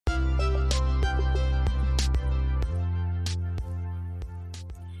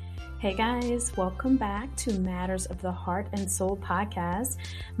Hey guys, welcome back to Matters of the Heart and Soul podcast.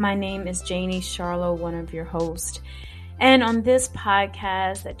 My name is Janie Charlo, one of your hosts. And on this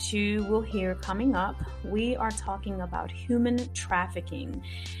podcast that you will hear coming up, we are talking about human trafficking.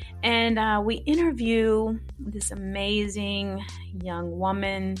 And we interview this amazing young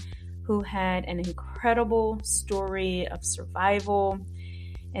woman who had an incredible story of survival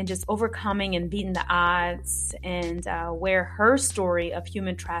and just overcoming and beating the odds, and where her story of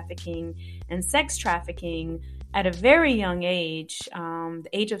human trafficking and sex trafficking at a very young age, the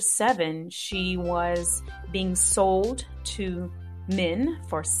age of 7, she was being sold to men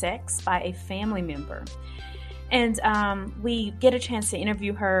for sex by a family member. And we get a chance to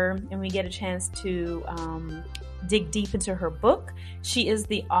interview her, and we get a chance to dig deep into her book. She is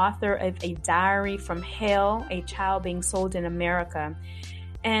the author of A Diary from Hell, A Child Being Sold in America.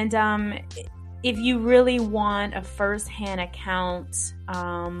 And if you really want a first-hand account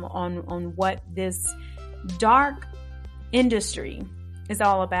on what this dark industry is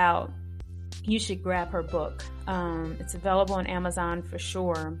all about, you should grab her book. It's available on Amazon for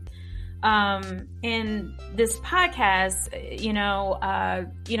sure. In this podcast,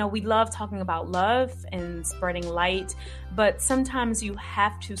 we love talking about love and spreading light, but sometimes you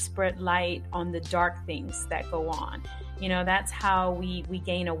have to spread light on the dark things that go on. You know, that's how we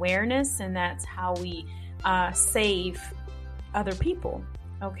gain awareness, and that's how we save other people.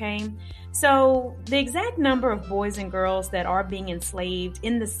 Okay. So the exact number of boys and girls that are being enslaved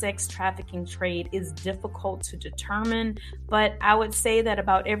in the sex trafficking trade is difficult to determine, but I would say that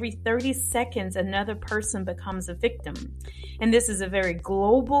about every 30 seconds, another person becomes a victim. And this is a very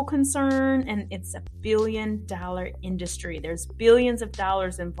global concern, and it's $1 billion industry. There's billions of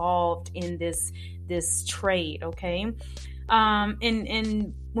dollars involved in this trade. Okay.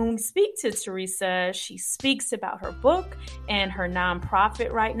 And when we speak to Teresa, she speaks about her book and her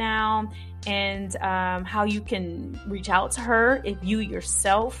nonprofit right now, and how you can reach out to her if you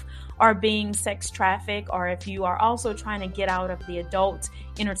yourself are being sex trafficked, or if you are also trying to get out of the adult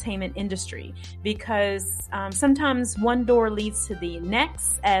entertainment industry, because sometimes one door leads to the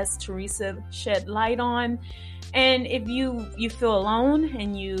next, as Teresa shed light on. And if you feel alone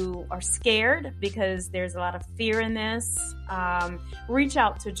and you are scared, because there's a lot of fear in this, reach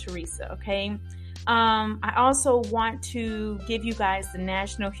out to Teresa, okay? I also want to give you guys the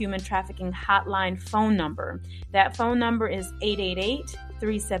National Human Trafficking Hotline phone number. That phone number is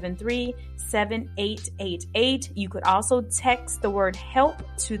 888-373-7888. You could also text the word help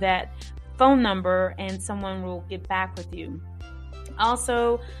to that phone number, and someone will get back with you.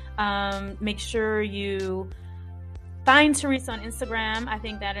 Also, make sure you find Teresa on Instagram. I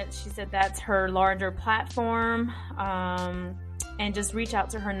think that she said that's her larger platform. And just reach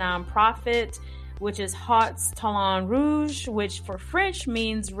out to her nonprofit, which is Hautes Talons Rouges, which for French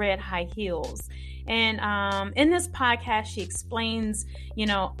means red high heels. And in this podcast, she explains,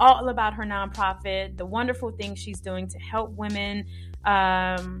 all about her nonprofit, the wonderful things she's doing to help women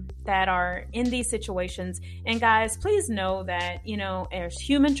that are in these situations. And guys, please know that, there's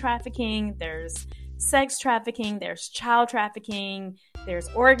human trafficking, there's sex trafficking, there's child trafficking, there's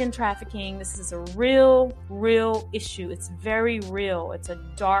organ trafficking. This is a real issue. It's very real. It's a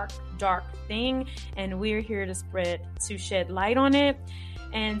dark thing, and we're here to shed light on it.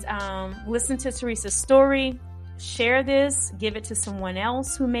 And listen to Teresa's story, share this, give it to someone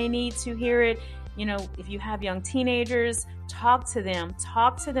else who may need to hear it. If you have young teenagers, talk to them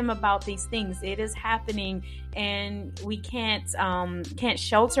about these things. It is happening, and we can't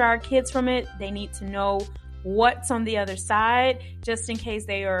shelter our kids from it. They need to know what's on the other side, just in case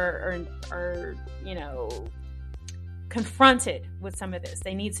they are confronted with some of this.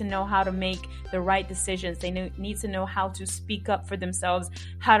 They need to know how to make the right decisions. They need to know how to speak up for themselves,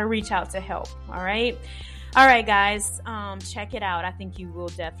 how to reach out to help. All right, guys, check it out. I think you will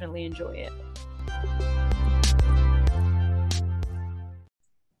definitely enjoy it.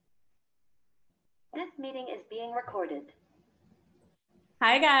 This meeting is being recorded.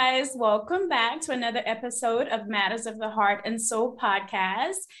 Hi, guys. Welcome back to another episode of Matters of the Heart and Soul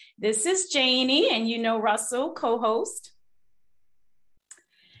podcast. This is Janie, and Russell, co-host.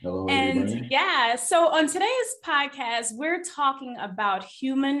 Hello, and everybody. Yeah, so on today's podcast, we're talking about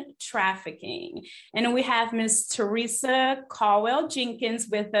human trafficking. And we have Miss Teresa Caldwell Jenkins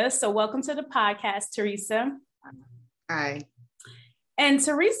with us. So welcome to the podcast, Teresa. Hi. And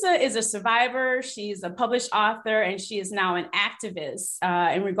Teresa is a survivor. She's a published author, and she is now an activist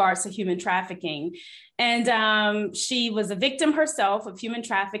in regards to human trafficking. And she was a victim herself of human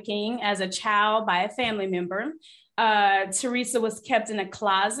trafficking as a child by a family member. Teresa was kept in a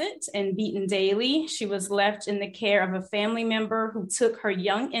closet and beaten daily. She was left in the care of a family member who took her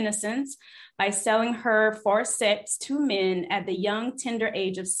young innocence by selling her for sex to men at the young, tender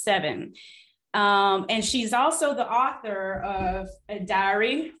age of 7. And she's also the author of A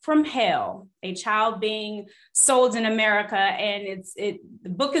Diary from Hell, a child being sold in America. And the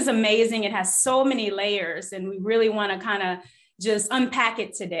book is amazing. It has so many layers, and we really want to kind of just unpack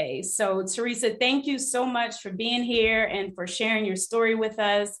it today. So Teresa, thank you so much for being here and for sharing your story with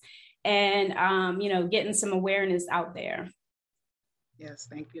us and, getting some awareness out there. Yes,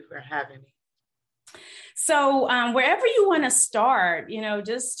 thank you for having me. So wherever you want to start,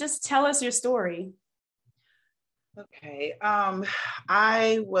 just tell us your story. Okay.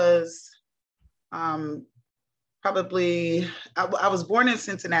 I was I was born in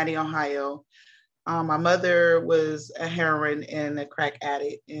Cincinnati, Ohio. My mother was a heroin and a crack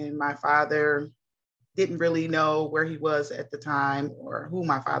addict, and my father didn't really know where he was at the time or who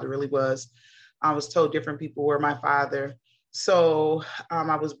my father really was. I was told different people were my father. So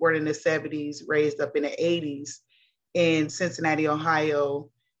I was born in the 70s, raised up in the 80s in Cincinnati, Ohio,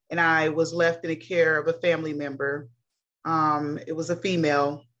 and I was left in the care of a family member. It was a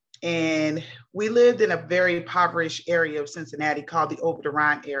female, and we lived in a very impoverished area of Cincinnati called the Over the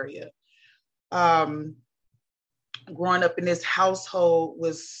Rhine area. Growing up in this household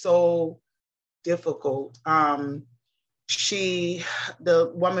was so difficult. The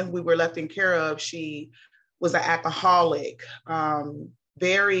woman we were left in care of, she was an alcoholic,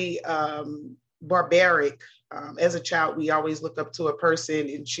 very barbaric. As a child, we always look up to a person,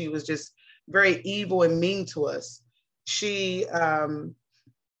 and she was just very evil and mean to us. She, when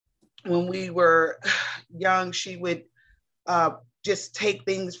we were young, she would just take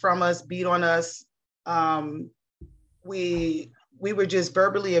things from us, beat on us. We were just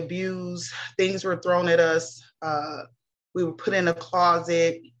verbally abused. Things were thrown at us. We were put in a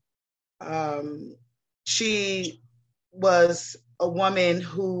closet. She was a woman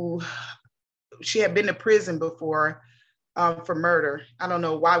who, she had been to prison before for murder. I don't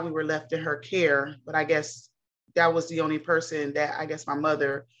know why we were left in her care, but I guess that was the only person that I guess my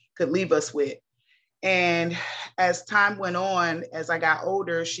mother could leave us with. And as time went on, as I got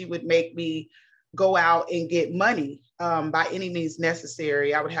older, she would make me go out and get money by any means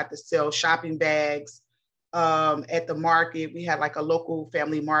necessary. I would have to sell shopping bags at the market. We had like a local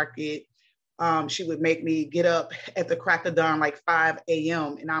family market. She would make me get up at the crack of dawn, like 5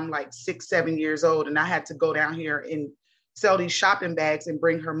 a.m. And I'm like 6, 7 years old. And I had to go down here and sell these shopping bags and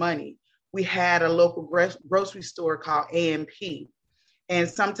bring her money. We had a local grocery store called A&P. And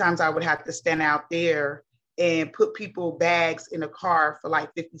sometimes I would have to stand out there and put people bags in a car for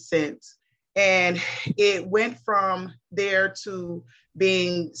like 50 cents. And it went from there to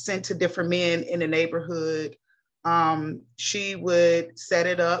being sent to different men in the neighborhood. She would set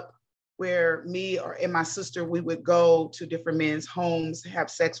it up where me and my sister, we would go to different men's homes, have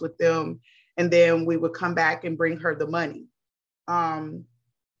sex with them, and then we would come back and bring her the money.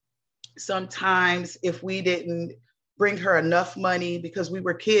 Sometimes if we didn't bring her enough money because we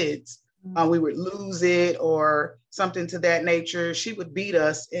were kids, we would lose it or something to that nature, she would beat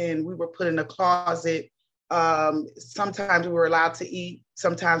us and we were put in a closet. Sometimes we were allowed to eat,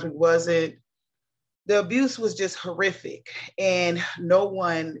 sometimes we wasn't. The abuse was just horrific, and no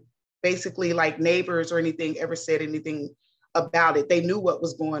one, basically like neighbors or anything, ever said anything about it. They knew what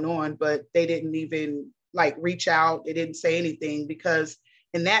was going on, but they didn't even like reach out. They didn't say anything because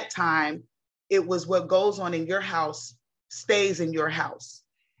in that time, it was what goes on in your house stays in your house,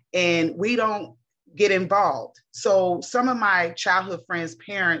 and we don't get involved. So some of my childhood friends'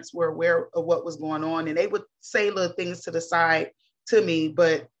 parents were aware of what was going on, and they would say little things to the side to me,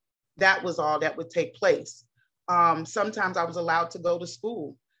 but that was all that would take place. Sometimes I was allowed to go to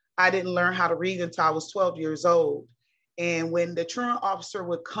school. I didn't learn how to read until I was 12 years old. And when the truant officer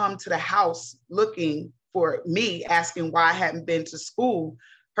would come to the house looking for me, asking why I hadn't been to school,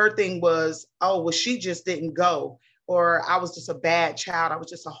 her thing was, oh, well, she just didn't go. Or I was just a bad child. I was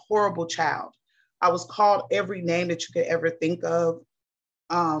just a horrible child. I was called every name that you could ever think of.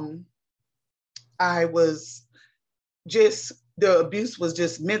 I was just, the abuse was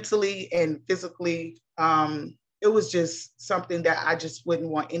just mentally and physically, it was just something that I just wouldn't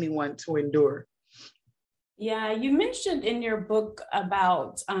want anyone to endure. Yeah, you mentioned in your book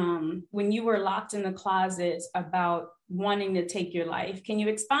about when you were locked in the closet about wanting to take your life. Can you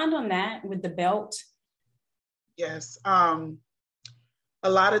expand on that with the belt? Yes. A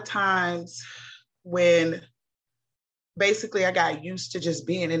lot of times when basically I got used to just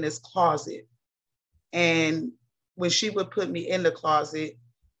being in this closet, and when she would put me in the closet,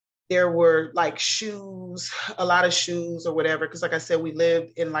 there were like shoes, a lot of shoes or whatever. Cause like I said, we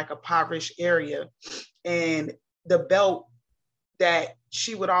lived in like a impoverished area, and the belt that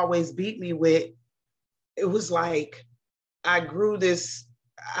she would always beat me with, it was like, I grew this,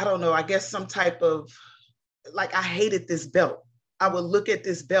 I don't know, I guess some type of, like, I hated this belt. I would look at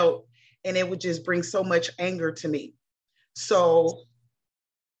this belt and it would just bring so much anger to me. So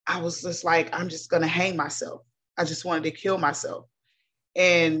I was just like, I'm just going to hang myself. I just wanted to kill myself.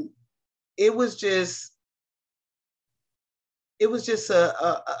 And it was just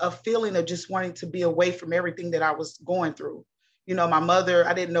a feeling of just wanting to be away from everything that I was going through. You know, my mother,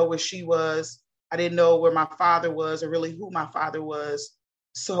 I didn't know where she was. I didn't know where my father was or really who my father was.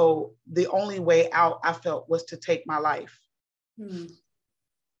 So the only way out, I felt, was to take my life. I'm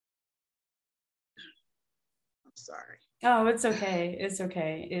sorry. Oh, it's okay. It's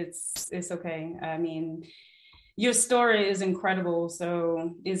okay. It's okay. I mean, your story is incredible.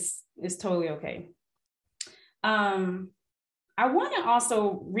 So it's totally okay. I want to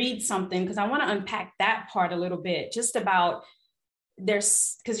also read something because I want to unpack that part a little bit, just about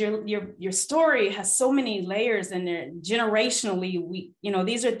because your story has so many layers in there. Generationally,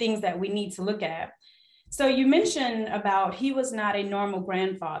 these are things that we need to look at. So you mentioned about he was not a normal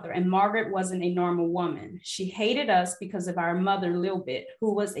grandfather and Margaret wasn't a normal woman. She hated us because of our mother, Lilbit,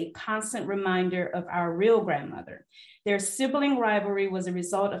 who was a constant reminder of our real grandmother. Their sibling rivalry was a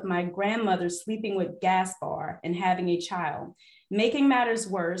result of my grandmother sleeping with Gaspar and having a child. Making matters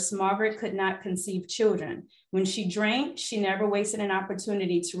worse, Margaret could not conceive children. When she drank, she never wasted an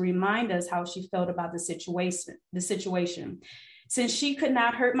opportunity to remind us how she felt about the situation. Since she could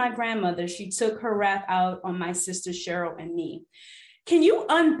not hurt my grandmother, she took her wrath out on my sister Cheryl and me. Can you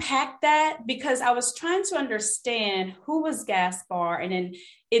unpack that? Because I was trying to understand who was Gaspar, and then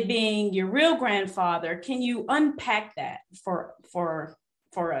it being your real grandfather. Can you unpack that for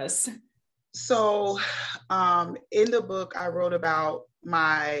us? So in the book, I wrote about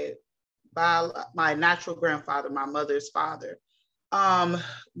my natural grandfather, my mother's father.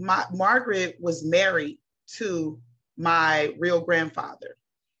 Margaret was married to my real grandfather,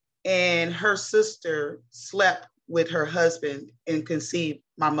 and her sister slept with her husband and conceived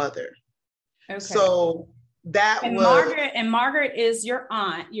my mother. Okay. So that was Margaret is your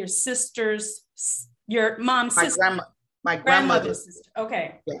aunt, your sister's, your mom's sister. My grandmother's sister.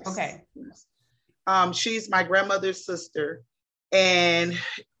 Okay. Yes. Okay. Yes. She's my grandmother's sister, and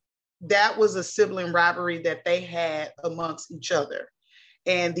that was a sibling rivalry that they had amongst each other.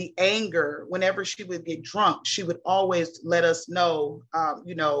 And the anger, whenever she would get drunk, she would always let us know,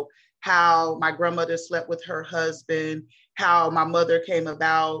 how my grandmother slept with her husband, how my mother came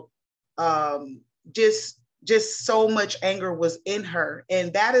about. Just so much anger was in her.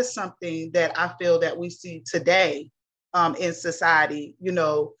 And that is something that I feel that we see today in society.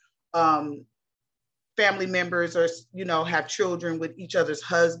 Family members or, have children with each other's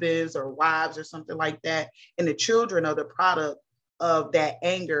husbands or wives or something like that. And the children are the product of that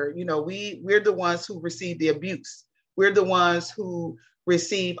anger. We're the ones who receive the abuse. We're the ones who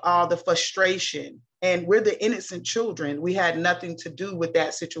receive all the frustration, and we're the innocent children. We had nothing to do with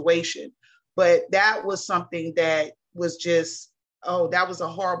that situation, but that was something that was just, that was a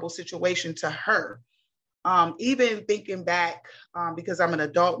horrible situation to her. Even thinking back, because I'm an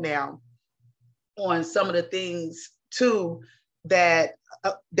adult now, on some of the things too that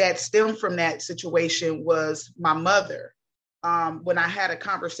stemmed from that situation was my mother. When I had a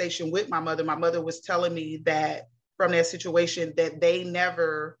conversation with my mother was telling me that from that situation that they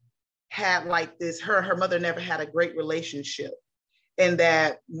never had like this, her mother never had a great relationship, and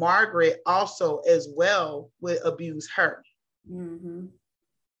that Margaret also as well would abuse her. Mm-hmm.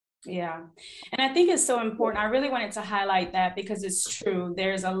 Yeah. And I think it's so important. I really wanted to highlight that because it's true.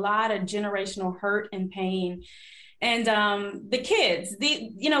 There's a lot of generational hurt and pain. And the kids,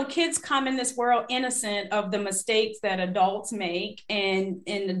 kids come in this world innocent of the mistakes that adults make, and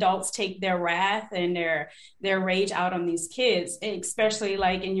adults take their wrath and their rage out on these kids, especially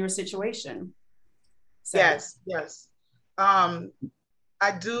like in your situation. So. Yes. I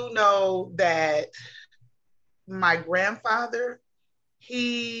do know that my grandfather,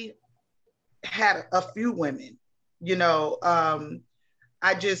 he had a few women,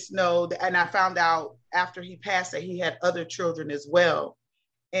 I just know that, and I found out after he passed that he had other children as well.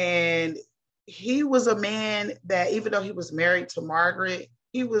 And he was a man that, even though he was married to Margaret,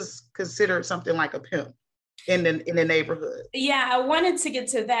 he was considered something like a pimp in the neighborhood. Yeah, I wanted to get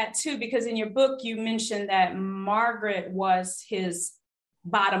to that too, because in your book, you mentioned that Margaret was his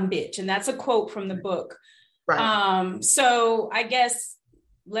bottom bitch. And that's a quote from the book. Right. So I guess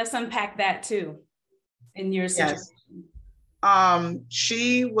let's unpack that too in your situation. Yes.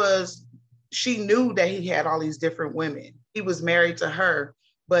 She knew that he had all these different women. He was married to her,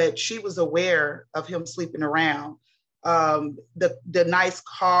 but she was aware of him sleeping around. The nice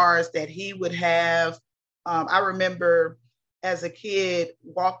cars that he would have. I remember as a kid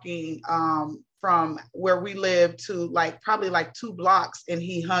walking from where we lived to probably 2 blocks, and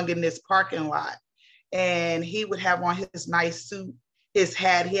he hung in this parking lot, and he would have on his nice suit, his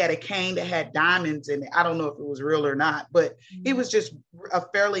hat. He had a cane that had diamonds in it. I don't know if it was real or not, but he was just a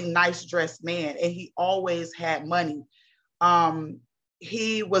fairly nice dressed man, and he always had money.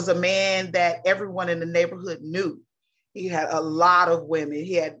 He was a man that everyone in the neighborhood knew. He had a lot of women.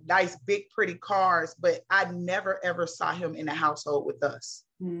 He had nice, big, pretty cars, but I never, ever saw him in a household with us.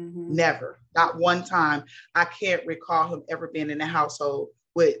 Mm-hmm. Never. Not one time. I can't recall him ever being in a household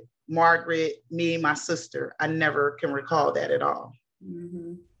with Margaret, me, my sister. I never can recall that at all.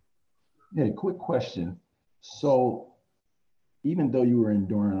 Mm-hmm. Yeah, quick question. So even though you were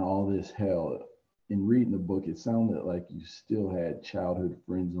enduring all this hell, in reading the book, it sounded like you still had childhood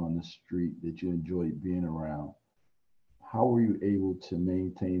friends on the street that you enjoyed being around. How were you able to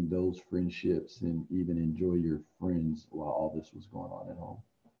maintain those friendships and even enjoy your friends while all this was going on at home?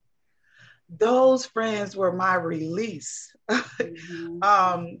 Those friends were my release.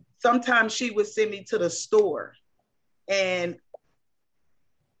 Mm-hmm. Sometimes she would send me to the store, and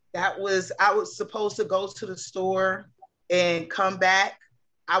I was supposed to go to the store and come back.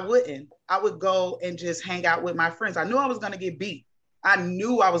 I wouldn't. I would go and just hang out with my friends. I knew I was going to get beat.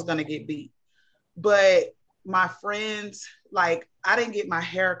 But my friends, I didn't get my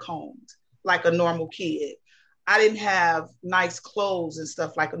hair combed like a normal kid. I didn't have nice clothes and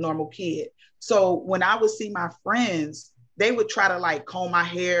stuff like a normal kid. So when I would see my friends, they would try to comb my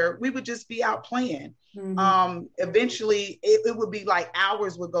hair. We would just be out playing. Mm-hmm. Eventually it would be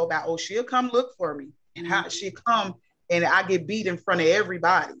hours would go by. Oh, she'll come look for me. And how she'll come and I get beat in front of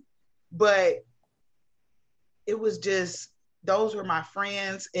everybody. But it was just, those were my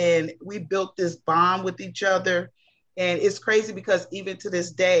friends, and we built this bond with each other. And it's crazy because even to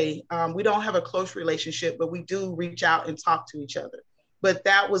this day, we don't have a close relationship, but we do reach out and talk to each other. But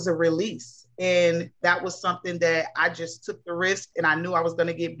that was a release. And that was something that I just took the risk, and I knew I was going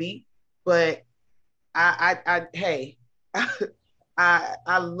to get beat. But I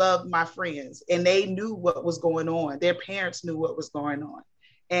loved my friends, and they knew what was going on. Their parents knew what was going on.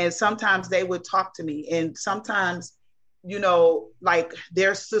 And sometimes they would talk to me, and sometimes,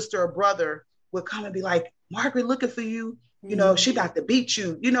 their sister or brother would come and be like, Margaret looking for you. Mm-hmm. She got to beat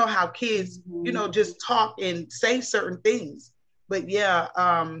you. You know how kids, just talk and say certain things. But yeah,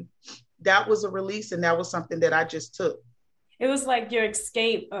 that was a release, and that was something that I just took. It was like your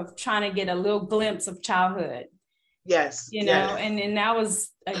escape of trying to get a little glimpse of childhood. Yes. Yes. And that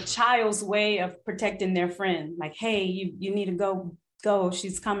was a child's way of protecting their friend. Like, hey, you need to go.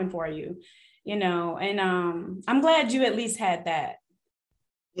 She's coming for you, and I'm glad you at least had that.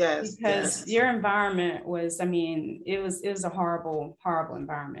 Yes. Because your environment was, it was a horrible, horrible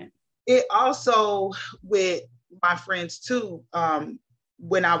environment. It also, with my friends too,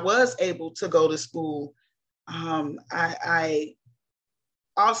 when I was able to go to school, I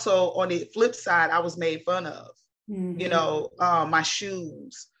also, on the flip side, I was made fun of. Mm-hmm. My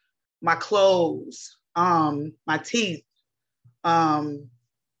shoes, my clothes, my teeth. I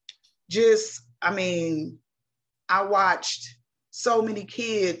watched so many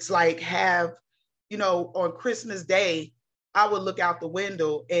kids have, on Christmas Day, I would look out the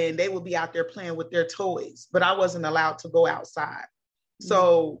window and they would be out there playing with their toys, but I wasn't allowed to go outside. Mm-hmm.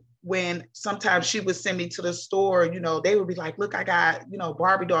 So when sometimes she would send me to the store, they would be like, look, I got,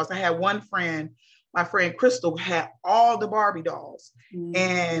 Barbie dolls. I had one friend, my friend Crystal, had all the Barbie dolls. Mm-hmm.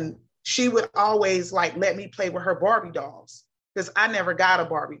 And she would always let me play with her Barbie dolls because I never got a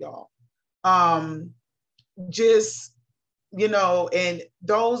Barbie doll. And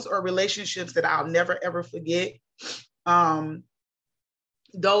those are relationships that I'll never, ever forget.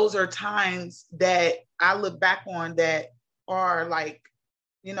 Those are times that I look back on that are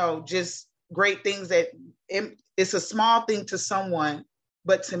just great things that it's a small thing to someone,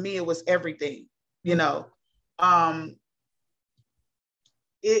 but to me, it was everything, it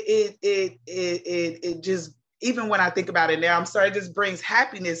just, even when I think about it now, I'm sorry, it just brings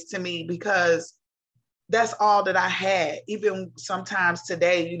happiness to me because that's all that I had. Even sometimes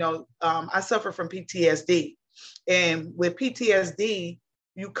today, I suffer from PTSD, and with PTSD,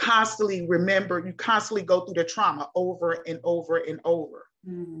 you constantly go through the trauma over and over and over.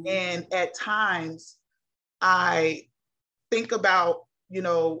 Mm-hmm. And at times I think about,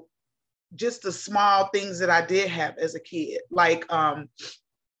 just the small things that I did have as a kid.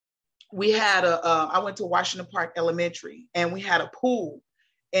 we had I went to Washington Park Elementary, and we had a pool.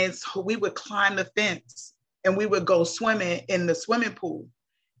 And so we would climb the fence and we would go swimming in the swimming pool.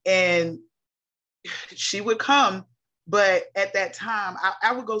 And she would come, but at that time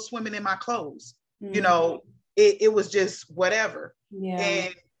I would go swimming in my clothes. Mm-hmm. You know, it was just whatever. Yeah.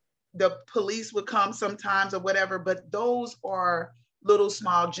 And the police would come sometimes or whatever, but those are little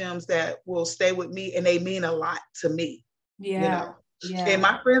small gems that will stay with me, and they mean a lot to me. Yeah. You know? Yeah. And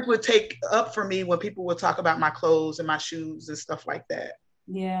my friends would take up for me when people would talk about my clothes and my shoes and stuff like that.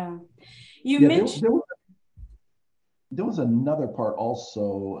 Yeah. You mentioned there was another part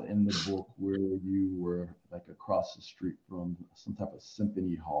also in the book where you were like across the street from some type of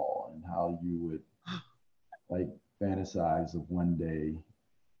symphony hall, and how you would like fantasize of one day,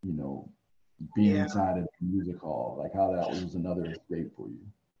 you know, being inside of the music hall, like how that was another escape for you.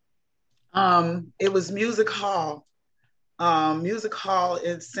 It was music hall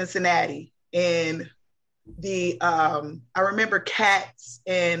in Cincinnati, and I remember Cats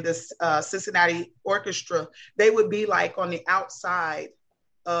and the Cincinnati Orchestra. They would be like on the outside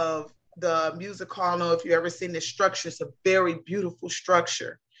of the music hall. I don't know if you ever seen this structure. It's a very beautiful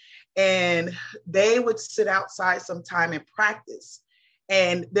structure, and they would sit outside sometime and practice.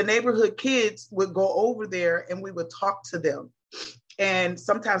 And the neighborhood kids would go over there, and we would talk to them. And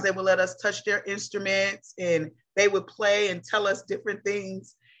sometimes they would let us touch their instruments, and they would play and tell us different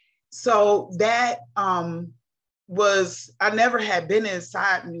things. So that I never had been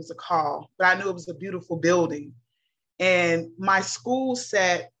inside music hall, but I knew it was a beautiful building. And my school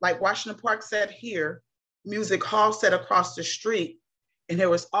sat, like Washington Park sat here, music hall sat across the street. And there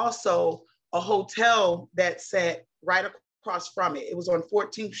was also a hotel that sat right across from it. It was on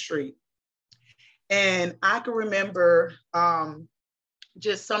 14th Street. And I can remember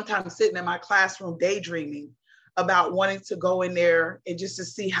just sometimes sitting in my classroom daydreaming about wanting to go in there and just to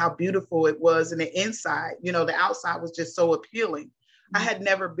see how beautiful it was in the inside. You know, the outside was just so appealing. Mm-hmm. I had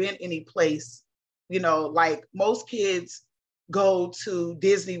never been any place, you know, like most kids go to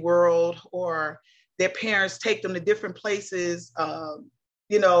Disney World, or their parents take them to different places,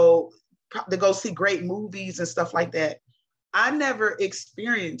 you know, to go see great movies and stuff like that. I never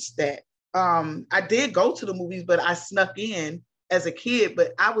experienced that. I did go to the movies, but I snuck in as a kid,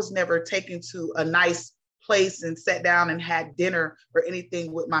 but I was never taken to a nice place and sat down and had dinner or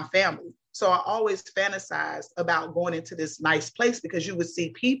anything with my family. So I always fantasized about going into this nice place, because you would see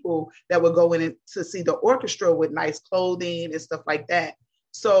people that would go in to see the orchestra with nice clothing and stuff like that.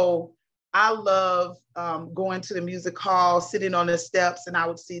 So I love going to the music hall, sitting on the steps, and I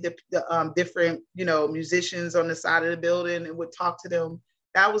would see the different, you know, musicians on the side of the building and would talk to them.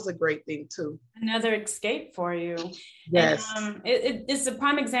 That was a great thing too. Another escape for you. Yes. And, it's a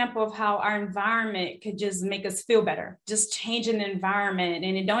prime example of how our environment could just make us feel better, just changing the environment.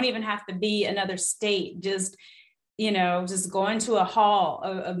 And it don't even have to be another state, just, you know, just going to a hall,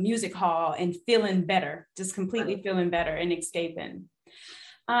 a music hall, and feeling better, just completely feeling better and escaping.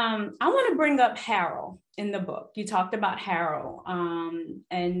 I want to bring up Harold in the book. You talked about Harold,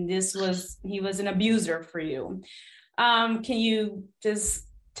 and he was an abuser for you. Can you just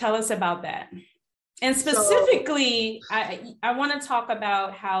tell us about that? And specifically, I want to talk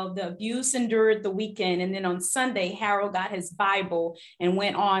about how the abuse endured the weekend, and then on Sunday, Harold got his Bible and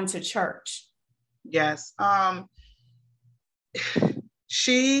went on to church. Yes.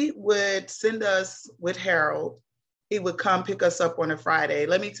 She would send us with Harold. He would come pick us up on a Friday.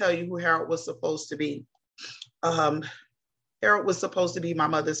 Let me tell you who Harold was supposed to be. Harold was supposed to be my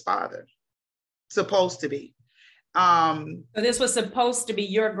mother's father. Supposed to be. So this was supposed to be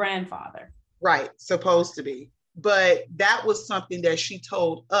your grandfather. Right, supposed to be. But that was something that she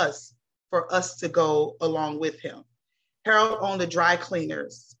told us for us to go along with him. Harold owned the dry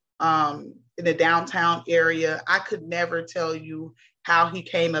cleaners in the downtown area. I could never tell you how he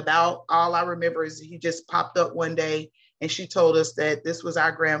came about. All I remember is he just popped up one day, and she told us that this was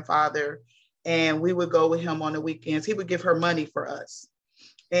our grandfather, and we would go with him on the weekends. He would give her money for us.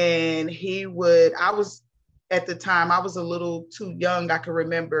 And at the time, I was a little too young. I can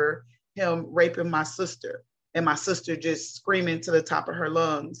remember him raping my sister, and my sister just screaming to the top of her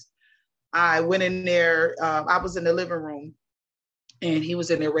lungs. I went in there, I was in the living room, and he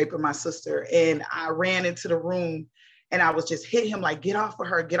was in there raping my sister. And I ran into the room, and I was just hitting him like, get off of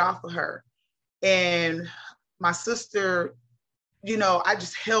her, get off of her. And my sister, you know, I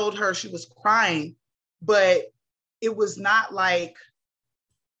just held her. She was crying, but it was not like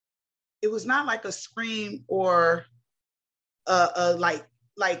a scream or like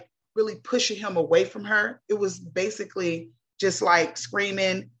really pushing him away from her. It was basically just like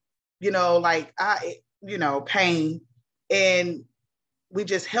screaming, you know, like pain. And we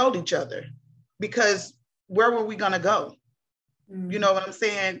just held each other, because where were we going to go? You know what I'm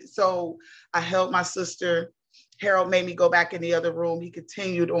saying? So I held my sister. Harold made me go back in the other room. He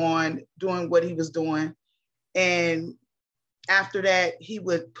continued on doing what he was doing. And after that, he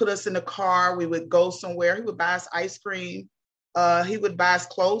would put us in the car. We would go somewhere. He would buy us ice cream. He would buy us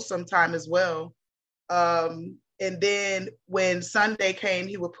clothes sometime as well. And then when Sunday came,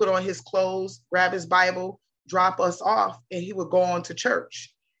 he would put on his clothes, grab his Bible, drop us off, and he would go on to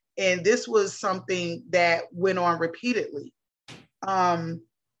church. And this was something that went on repeatedly. I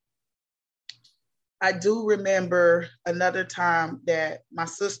do remember another time that my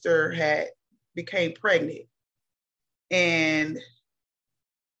sister became pregnant, and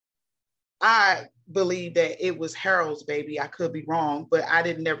I believe that it was Harold's baby. I could be wrong, but I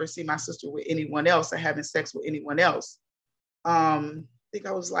didn't never see my sister with anyone else or having sex with anyone else. I think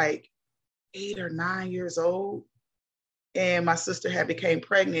I was like 8 or 9 years old, and my sister had became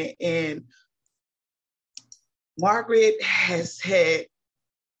pregnant, and Margaret had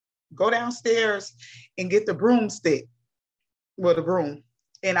go downstairs and get the broomstick, the broom.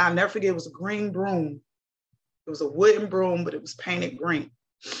 And I'll never forget, it was a green broom. It was a wooden broom, but it was painted green.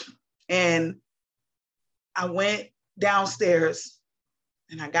 And I went downstairs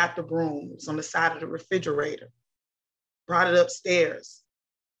and I got the broom. It was on the side of the refrigerator, brought it upstairs,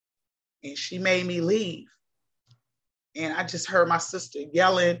 and she made me leave. And I just heard my sister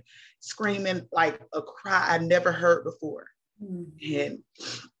yelling, screaming, like a cry I never heard before. And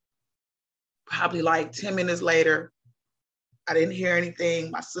probably like 10 minutes later, I didn't hear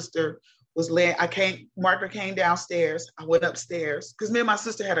anything. My sister was Margaret came downstairs. I went upstairs because me and my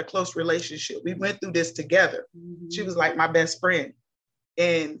sister had a close relationship. We went through this together. She was like my best friend.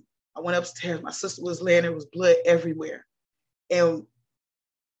 And I went upstairs. My sister was laying, there was blood everywhere. And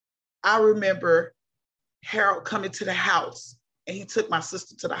I remember Harold coming to the house, and he took my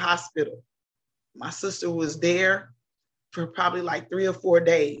sister to the hospital. My sister was there for probably like 3 or 4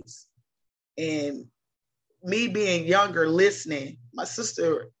 days. And me being younger, listening, my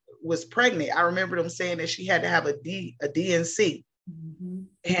sister was pregnant. I remember them saying that she had to have a DNC.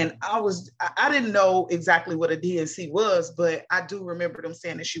 And I didn't know exactly what a DNC was, but I do remember them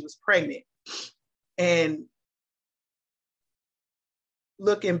saying that she was pregnant. And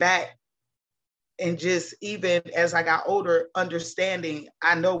looking back, and just even as I got older, understanding,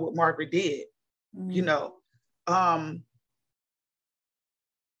 I know what Margaret did, you know.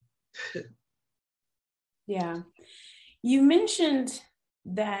 Yeah. You mentioned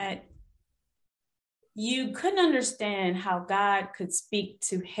that you couldn't understand how God could speak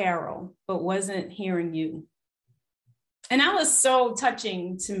to Harold, but wasn't hearing you. And that was so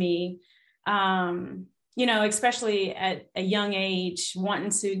touching to me. You know, especially at a young age,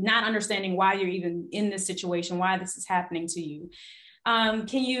 not understanding why you're even in this situation, why this is happening to you. Can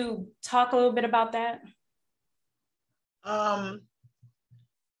you talk a little bit about that?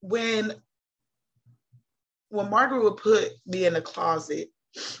 When Margaret would put me in the closet,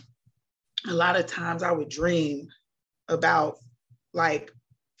 a lot of times I would dream about like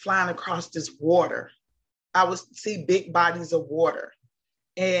flying across this water. I would see big bodies of water.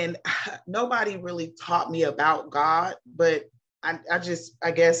 And nobody really taught me about God, but I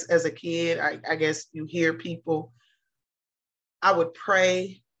guess as a kid, I guess you hear people, I would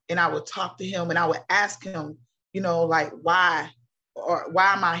pray and I would talk to him and I would ask him, you know, like, why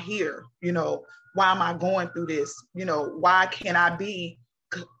am I here? You know, why am I going through this? You know, why can't I be,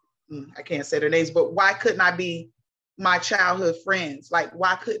 I can't say their names, but why couldn't I be my childhood friends? Like,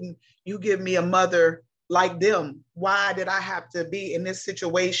 why couldn't you give me a mother like them? Why did I have to be in this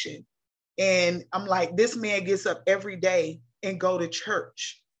situation? And I'm like, this man gets up every day and go to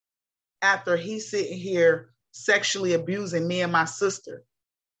church after he's sitting here sexually abusing me and my sister.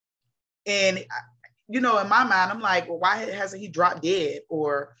 And, you know, in my mind, I'm like, well, why hasn't he dropped dead?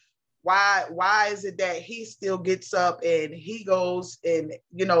 Or why is it that he still gets up and he goes and,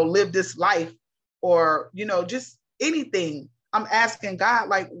 you know, live this life? Or, you know, just anything. I'm asking God,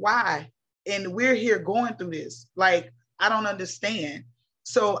 like, why? And we're here going through this. Like, I don't understand.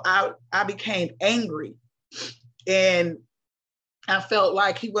 So I became angry, and I felt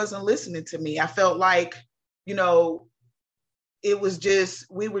like he wasn't listening to me. I felt like, you know, we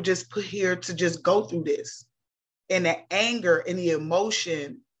were just put here to just go through this. And the anger and the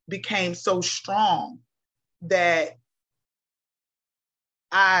emotion became so strong that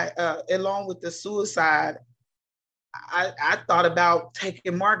I, along with the suicide, I thought about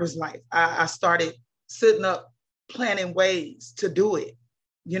taking Margaret's life. I started sitting up, planning ways to do it.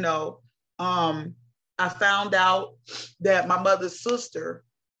 You know, I found out that my mother's sister,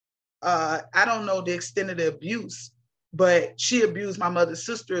 I don't know the extent of the abuse, but she abused my mother's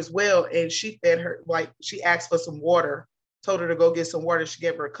sister as well. And she fed her, like she asked for some water, told her to go get some water. She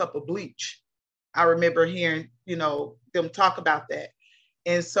gave her a cup of bleach. I remember hearing, them talk about that.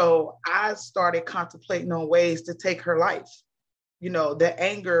 And so I started contemplating on ways to take her life. The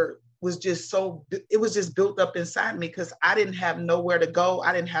anger was just it was just built up inside me because I didn't have nowhere to go.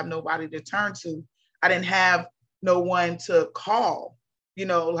 I didn't have nobody to turn to. I didn't have no one to call,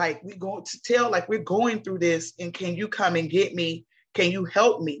 like we going to tell, like we're going through this and can you come and get me? Can you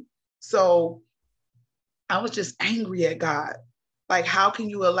help me? So I was just angry at God. Like, how can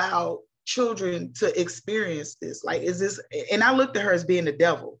you allow children to experience this? Like, is this, and I looked at her as being the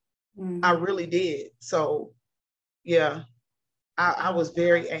devil. Mm-hmm. I really did. So yeah, I was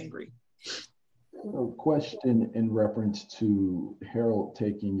very angry. A question in reference to Harold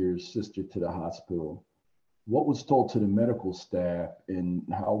taking your sister to the hospital. What was told to the medical staff and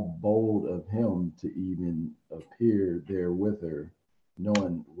how bold of him to even appear there with her,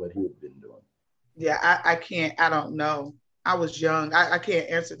 knowing what he had been doing? Yeah, I don't know. I was young. I can't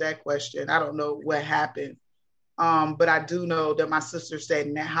answer that question. I don't know what happened. But I do know that my sister stayed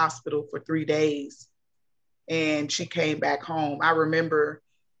in that hospital for 3 days and she came back home. I remember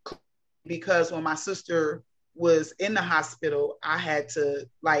because when my sister was in the hospital, I had to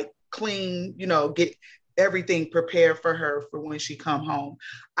like clean, get everything prepared for her for when she come home.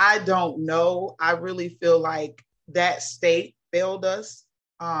 I don't know. I really feel like that state failed us.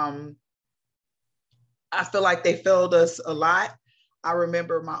 I feel like they failed us a lot. I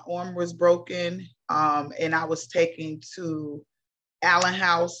remember my arm was broken and I was taken to Allen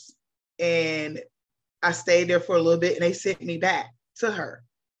House and I stayed there for a little bit and they sent me back to her.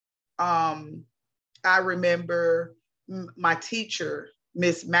 I remember my teacher,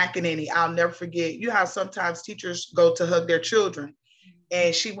 Miss McEnany, I'll never forget. You know how sometimes teachers go to hug their children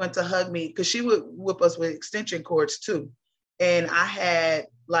and she went to hug me because she would whip us with extension cords too. And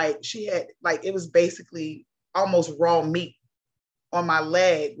she had it was basically almost raw meat on my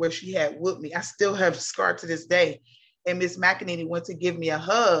leg where she had whipped me. I still have scar to this day. And Miss McEnany went to give me a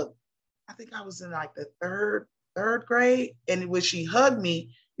hug. I think I was in like the third grade. And when she hugged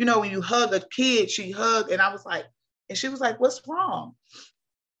me, when you hug a kid, she hugged and she was like, what's wrong?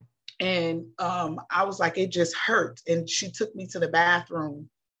 And I was like, it just hurt. And she took me to the bathroom.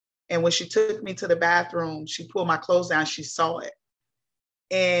 And when she took me to the bathroom, she pulled my clothes down. She saw it.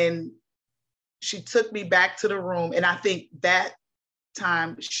 And she took me back to the room. And I think that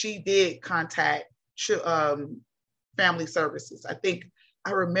time she did contact family services.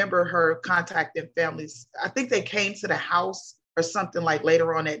 I remember her contacting families. I think they came to the house or something like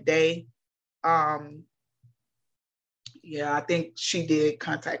later on that day. Yeah, I think she did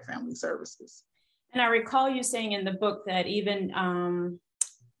contact family services. And I recall you saying in the book that even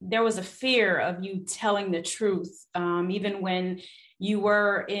there was a fear of you telling the truth, even when you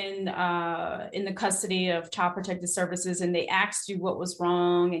were in the custody of Child Protective Services and they asked you what was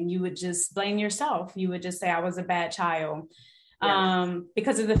wrong and you would just blame yourself. You would just say, I was a bad child. Yes.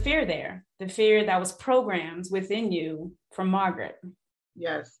 Because of the fear there, the fear that was programmed within you from Margaret.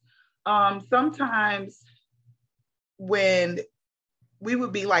 Yes. Sometimes when we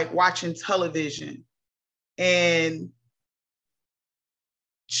would be like watching television and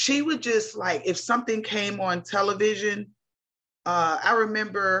she would just like, if something came on television, I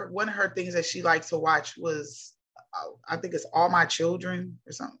remember one of her things that she liked to watch was, I think it's All My Children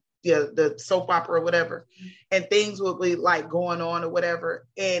or something. Yeah, the soap opera or whatever. And things would be like going on or whatever.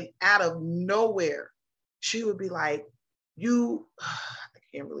 And out of nowhere, she would be like, I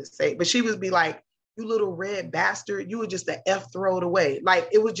can't really say, but she would be like, you little red bastard, you would just the F throw it away. Like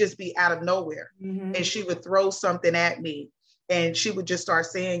it would just be out of nowhere. Mm-hmm. And she would throw something at me and she would just start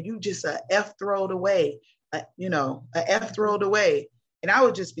saying, you just a F throw it away, a F throw it away. And I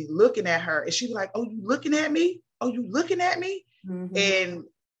would just be looking at her and she'd be like, oh, you looking at me? Oh, you looking at me? Mm-hmm. And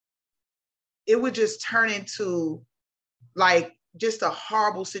it would just turn into like just a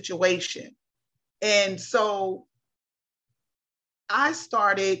horrible situation. And so I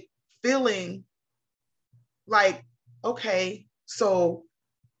started feeling like, okay, so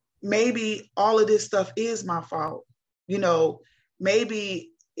maybe all of this stuff is my fault.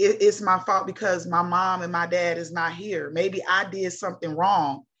 Maybe it's my fault because my mom and my dad is not here. Maybe I did something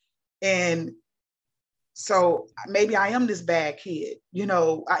wrong. And so maybe I am this bad kid,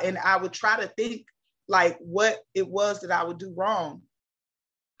 and I would try to think like what it was that I would do wrong.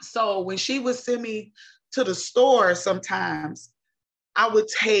 So when she would send me to the store sometimes, I would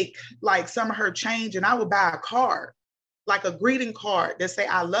take like some of her change and I would buy a card, like a greeting card that say,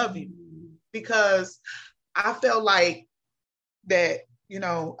 I love you, because I felt like that,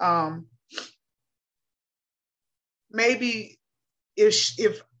 maybe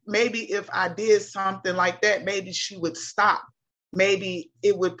if I did something like that, maybe she would stop. Maybe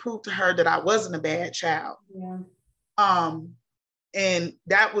it would prove to her that I wasn't a bad child. Yeah. And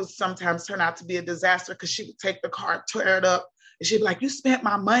that would sometimes turn out to be a disaster because she would take the car, tear it up, and she'd be like, "You spent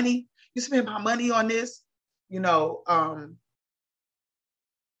my money. You spent my money on this."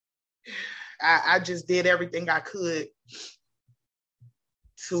 I just did everything I could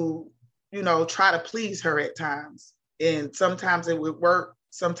to, try to please her at times. And sometimes it would work,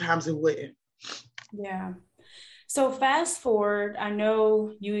 sometimes it wouldn't. Yeah. So fast forward, I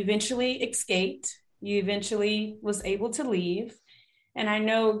know you eventually escaped. You eventually was able to leave. And I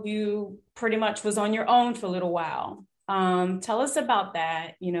know you pretty much was on your own for a little while. Tell us about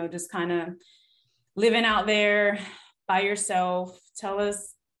that, just kind of living out there by yourself. Tell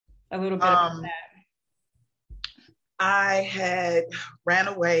us a little bit about that. I had ran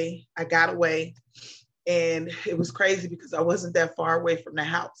away. I got away. And it was crazy because I wasn't that far away from the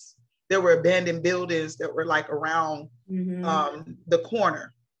house. There were abandoned buildings that were like around the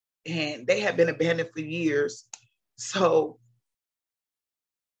corner, and they had been abandoned for years. So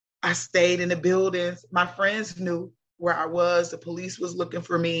I stayed in the buildings. My friends knew where I was. The police was looking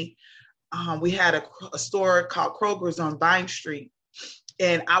for me. We had a store called Kroger's on Vine Street.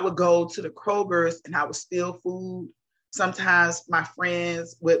 And I would go to the Kroger's and I would steal food. Sometimes my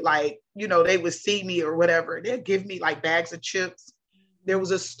friends would they would see me or whatever. They'd give me like bags of chips. There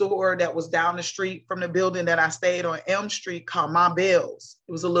was a store that was down the street from the building that I stayed on Elm Street called Ma Bell's.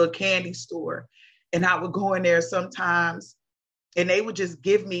 It was a little candy store. And I would go in there sometimes and they would just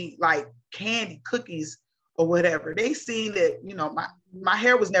give me like candy, cookies or whatever. They seen that, my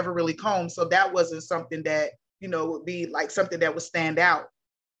hair was never really combed. So that wasn't something that, would be like something that would stand out.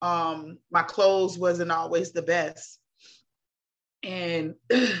 My clothes wasn't always the best. And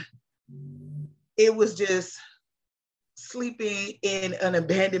it was just sleeping in an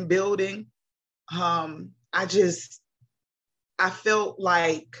abandoned building. I felt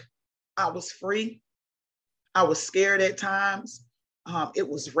like I was free. I was scared at times. It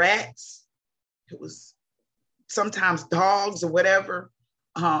was rats. It was sometimes dogs or whatever.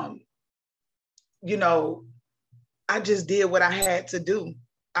 I just did what I had to do.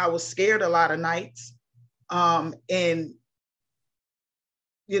 I was scared a lot of nights. And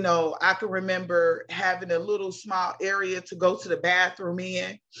I can remember having a little small area to go to the bathroom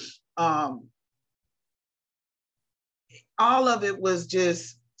in. All of it was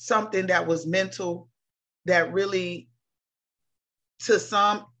just something that was mental, that really, to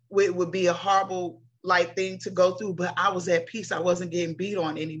some, it would be a horrible thing to go through, but I was at peace. I wasn't getting beat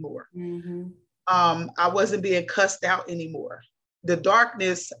on anymore. Mm-hmm. I wasn't being cussed out anymore. The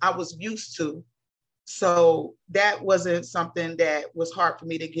darkness I was used to. So that wasn't something that was hard for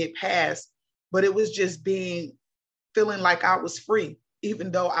me to get past, but it was just feeling like I was free,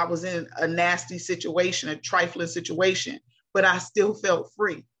 even though I was in a nasty situation, a trifling situation, but I still felt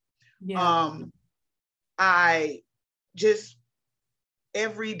free. Yeah. I just,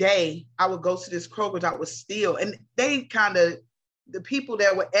 every day I would go to this Kroger's, I would steal. And the people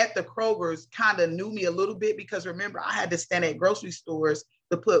that were at the Kroger's kind of knew me a little bit because remember, I had to stand at grocery stores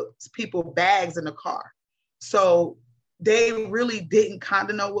to put people bags in the car. So they really didn't kind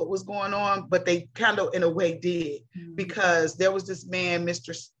of know what was going on, but they kind of in a way did, because there was this man,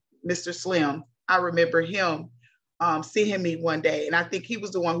 Mr. Slim. I remember him seeing me one day. And I think he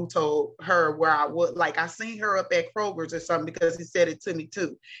was the one who told her where I would, I seen her up at Kroger's or something, because he said it to me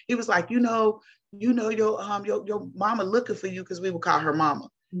too. He was like, your mama looking for you, because we would call her mama.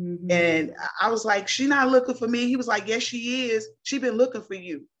 Mm-hmm. And I was like, she not looking for me. He was like, yes, she is. She been looking for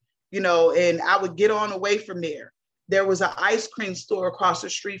you, and I would get on away from there. There was an ice cream store across the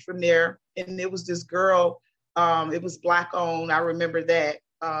street from there. And it was this girl, it was Black owned. I remember that.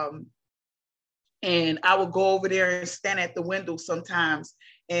 And I would go over there and stand at the window sometimes.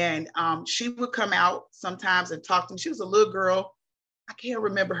 And she would come out sometimes and talk to me. She was a little girl. I can't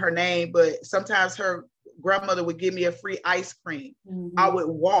remember her name, but sometimes her grandmother would give me a free ice cream. Mm-hmm. I would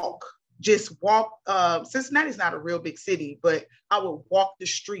just walk. Cincinnati's not a real big city, but I would walk the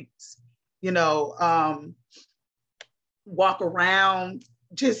streets, walk around,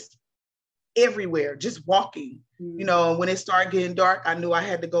 just everywhere, just walking. Mm-hmm. And when it started getting dark, I knew I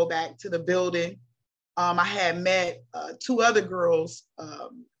had to go back to the building. I had met 2 other girls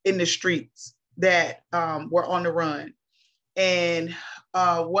in the streets that were on the run. And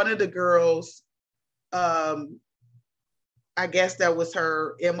one of the girls, I guess that was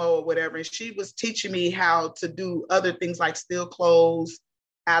her MO or whatever. And she was teaching me how to do other things like steal clothes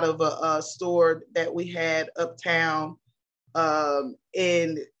out of a store that we had uptown.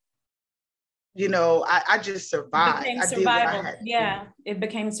 And I just survived. It became I did what I survival. had to Yeah, it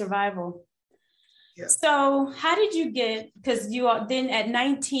became survival. do. Yeah. So how did you get, because then at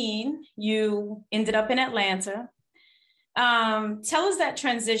 19, you ended up in Atlanta. Tell us that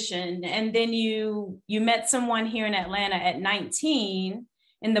transition. And then you met someone here in Atlanta at 19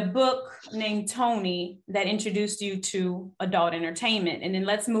 in the book named Tony that introduced you to adult entertainment. And then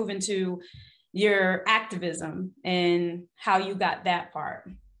let's move into your activism and how you got that part,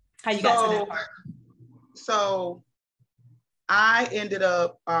 how you got to that part. So I ended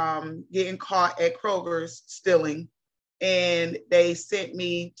up getting caught at Kroger's stealing, and they sent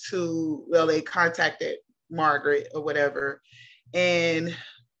me they contacted Margaret or whatever. And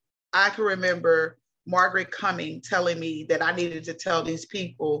I can remember Margaret telling me that I needed to tell these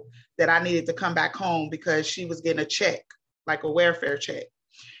people that I needed to come back home because she was getting a check, like a welfare check.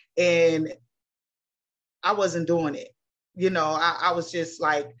 And I wasn't doing it. I was just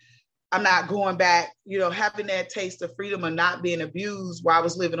like, I'm not going back, having that taste of freedom and not being abused while I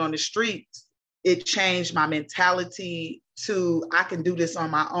was living on the streets. It changed my mentality to, I can do this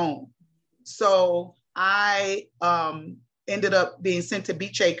on my own. So I ended up being sent to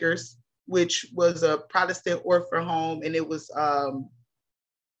Beach Acres, which was a Protestant orphan home. And it's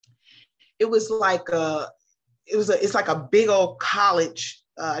like a big old college,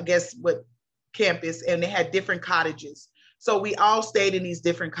 I guess what campus, and they had different cottages. So we all stayed in these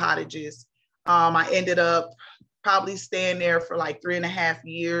different cottages. I ended up probably staying there for like 3.5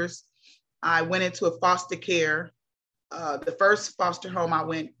 years. I went into a foster care. The first foster home I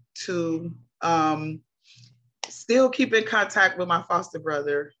went to, still keep in contact with my foster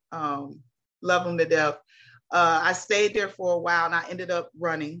brother, love him to death. I stayed there for a while and I ended up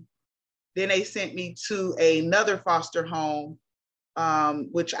running. Then they sent me to another foster home,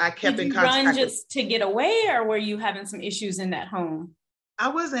 which I kept in contact. Did you run just to get away, or were you having some issues in that home? I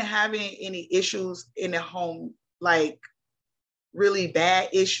wasn't having any issues in the home, like really bad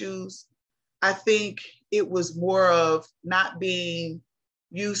issues. I think it was more of not being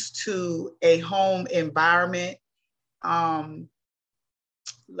used to a home environment. Love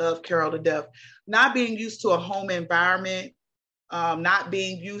Carol to death. Not being used to a home environment, not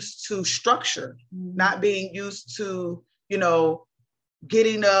being used to structure, not being used to,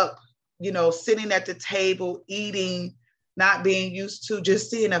 getting up, sitting at the table, eating, not being used to just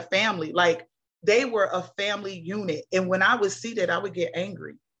seeing a family. Like, they were a family unit. And when I would see that, I would get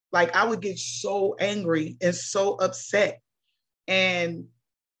angry. Like, I would get so angry and so upset.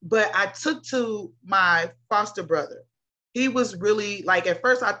 But I took to my foster brother. He was really, like, at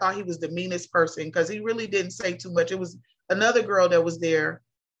first I thought he was the meanest person because he really didn't say too much. It was another girl that was there,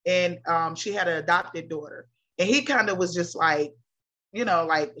 and she had an adopted daughter. And he kind of was just like,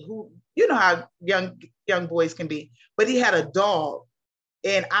 like, who, how young boys can be. But he had a dog,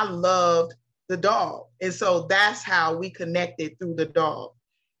 and I loved the dog. And so that's how we connected, through the dog.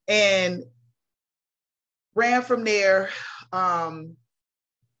 And ran from there,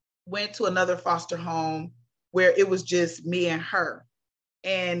 went to another foster home where it was just me and her.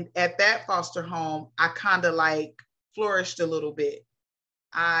 And at that foster home, I kind of like flourished a little bit.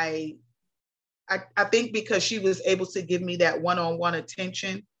 I think because she was able to give me that one-on-one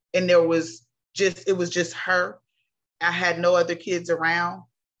attention, and it was just her. I had no other kids around.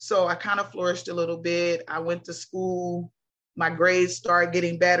 So I kind of flourished a little bit. I went to school. My grades started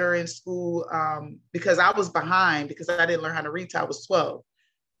getting better in school because I was behind because I didn't learn how to read till I was 12.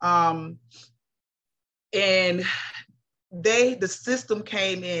 And the system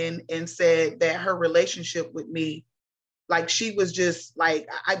came in and said that her relationship with me, like, she was just like,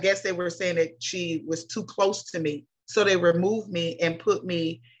 I guess they were saying that she was too close to me. So they removed me and put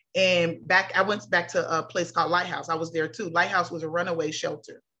me I went back to a place called Lighthouse. I was there too. Lighthouse was a runaway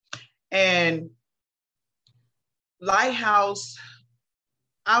shelter. And Lighthouse,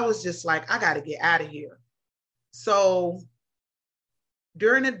 I was just like, I got to get out of here. So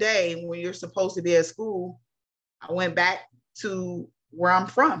during the day when you're supposed to be at school, I went back to where I'm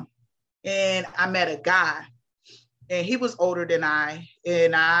from, and I met a guy, and he was older than I.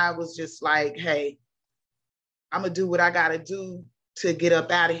 And I was just like, hey, I'm going to do what I got to do to get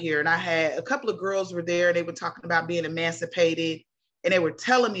up out of here. And I had a couple of girls were there, and they were talking about being emancipated. And they were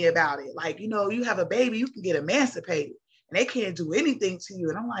telling me about it. Like, you have a baby, you can get emancipated, and they can't do anything to you.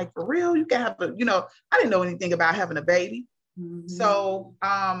 And I'm like, for real? You can have I didn't know anything about having a baby. Mm-hmm. So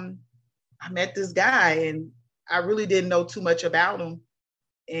I met this guy, and I really didn't know too much about him.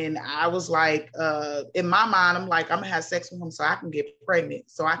 And I was like, in my mind, I'm like, I'm gonna have sex with him so I can get pregnant,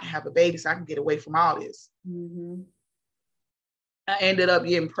 so I can have a baby, so I can get away from all this. Mm-hmm. I ended up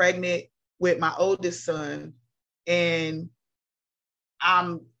getting pregnant with my oldest son, and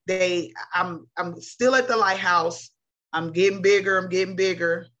I'm still at the lighthouse. I'm getting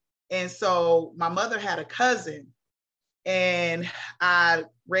bigger. And so my mother had a cousin, and I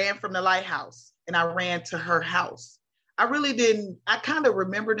ran from the lighthouse and I ran to her house. I kind of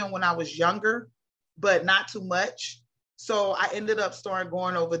remembered them when I was younger, but not too much. So I ended up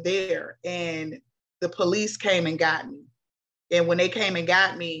going over there, and the police came and got me. And when they came and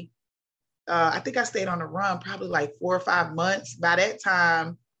got me, I think I stayed on the run probably like 4 or 5 months. By that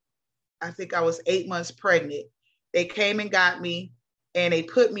time, I think I was 8 months pregnant. They came and got me, and they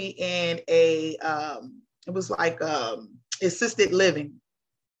put me in it was like assisted living,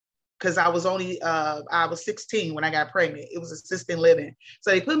 because I was 16 when I got pregnant. It was assisted living. So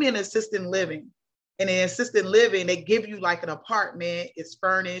they put me in assisted living. And in assisted living, they give you like an apartment. It's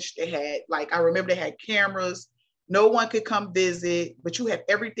furnished. I remember they had cameras. No one could come visit, but you had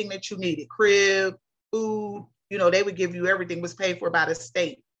everything that you needed: crib, food. They would give you everything. It was paid for by the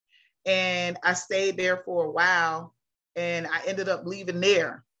state. And I stayed there for a while, and I ended up leaving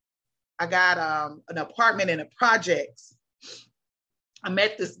there. I got an apartment in the projects. I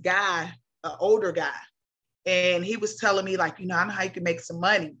met this guy, an older guy, and he was telling me, like, I know how you can make some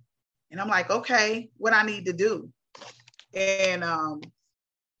money. And I'm like, okay, what I need to do? And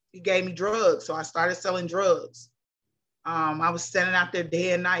he gave me drugs. So I started selling drugs. I was standing out there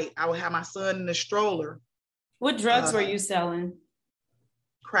day and night. I would have my son in the stroller. What drugs were you selling?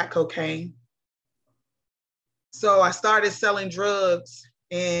 Crack cocaine. So I started selling drugs,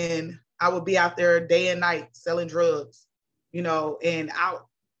 and I would be out there day and night selling drugs, and I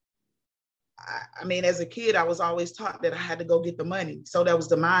mean, as a kid, I was always taught that I had to go get the money. So that was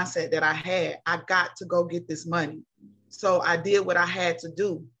the mindset that I had. I got to go get this money. So I did what I had to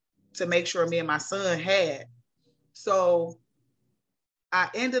do to make sure me and my son had. So I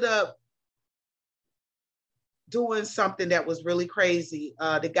ended up doing something that was really crazy.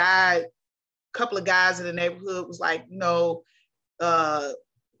 A couple of guys in the neighborhood was like,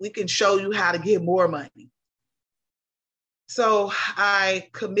 we can show you how to get more money. So I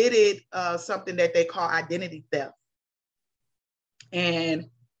committed something that they call identity theft. And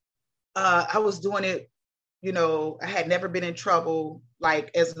I was doing it, I had never been in trouble,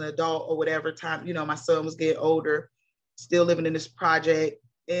 like as an adult or whatever time, my son was getting older, still living in this project.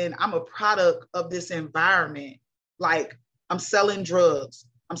 And I'm a product of this environment. Like, I'm selling drugs.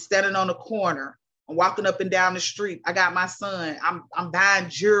 I'm standing on the corner. I'm walking up and down the street. I got my son. I'm buying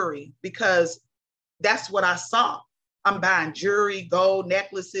jewelry because that's what I saw. I'm buying jewelry, gold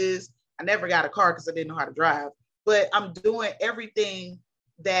necklaces. I never got a car because I didn't know how to drive, but I'm doing everything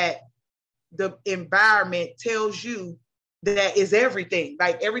that the environment tells you that is everything,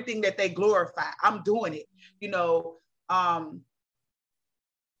 like everything that they glorify. I'm doing it.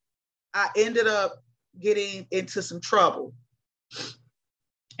 I ended up getting into some trouble,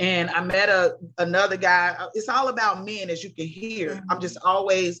 and I met another guy. It's all about men, as you can hear. Mm-hmm. I'm just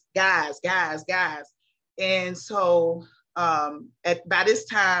always guys. And so by this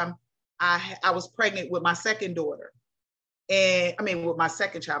time, I was pregnant with my second daughter. With my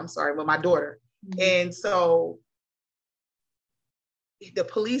second child, with my daughter. Mm-hmm. And so the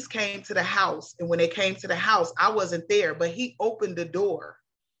police came to the house. And when they came to the house, I wasn't there, but he opened the door.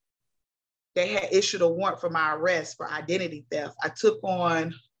 They had issued a warrant for my arrest for identity theft. I took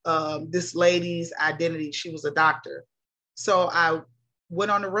on this lady's identity. She was a doctor. So I went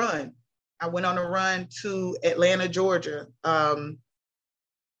on the run. I went on a run to Atlanta, Georgia.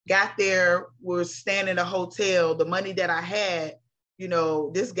 Got there, was staying in a hotel. The money that I had,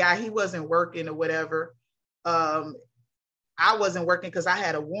 this guy, he wasn't working or whatever. I wasn't working because I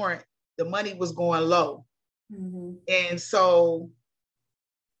had a warrant. The money was going low. Mm-hmm. And so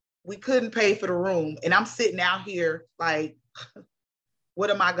we couldn't pay for the room. And I'm sitting out here like,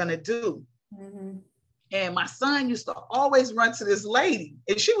 what am I going to do? Mm-hmm. And my son used to always run to this lady,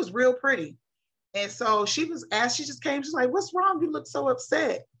 and she was real pretty. And so she just came, she's like, what's wrong? You look so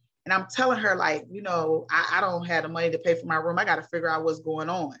upset. And I'm telling her, like, I don't have the money to pay for my room. I got to figure out what's going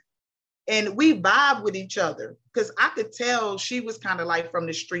on. And we vibe with each other because I could tell she was kind of like from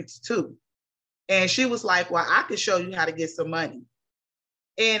the streets too. And she was like, well, I could show you how to get some money.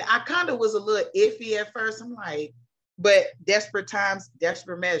 And I kind of was a little iffy at first. I'm like, but desperate times,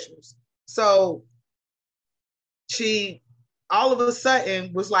 desperate measures. So she all of a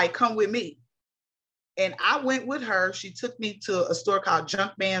sudden was like, come with me. And I went with her. She took me to a store called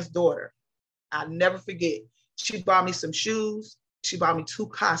Junk Man's Daughter. I'll never forget. She bought me some shoes. She bought me 2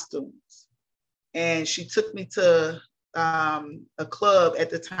 costumes. And she took me to a club at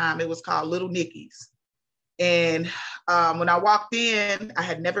the time. It was called Little Nicky's. And when I walked in, I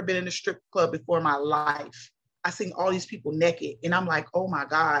had never been in a strip club before in my life. I seen all these people naked. And I'm like, oh my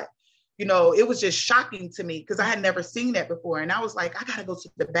God. You know, it was just shocking to me because I had never seen that before. And I was like, I got to go to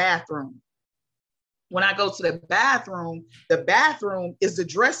the bathroom. When I go to the bathroom is the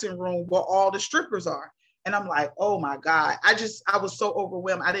dressing room where all the strippers are. And I'm like, oh my God. I was so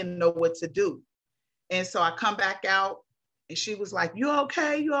overwhelmed. I didn't know what to do. And so I come back out and she was like, you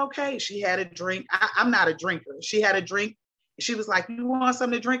okay? You okay? She had a drink. I'm not a drinker. She had a drink. She was like, you want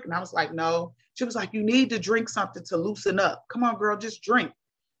something to drink? And I was like, no. She was like, you need to drink something to loosen up. Come on, girl, just drink.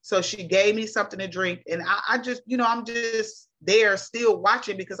 So she gave me something to drink. And I just, you know, I'm just there still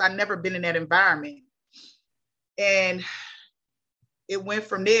watching because I've never been in that environment. And it went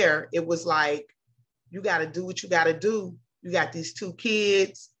from there. It was like, you got to do what you got to do. You got these 2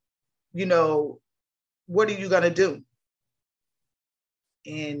 kids, you know, what are you going to do?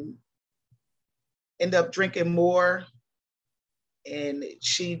 And end up drinking more. And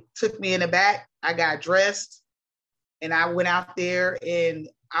she took me in the back. I got dressed and I went out there and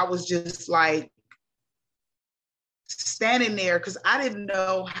I was just like standing there because I didn't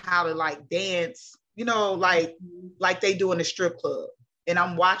know how to like dance, you know, like they do in the strip club. And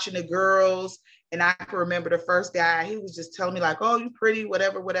I'm watching the girls. And I can remember the first guy, he was just telling me like, oh, you pretty,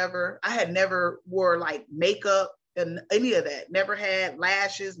 whatever, whatever. I had never wore like makeup and any of that. Never had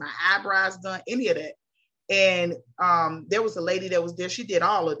lashes, my eyebrows done, any of that. And there was a lady that was there. She did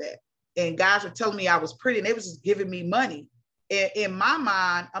all of that. And guys were telling me I was pretty and they was just giving me money. And in my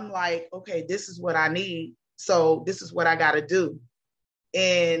mind, I'm like, okay, this is what I need. So this is what I got to do.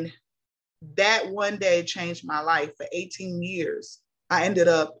 And that one day changed my life. For 18 years, I ended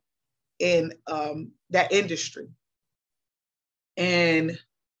up in that industry. And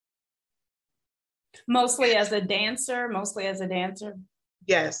mostly as a dancer.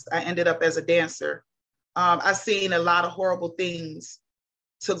 Yes, I ended up as a dancer. I've seen a lot of horrible things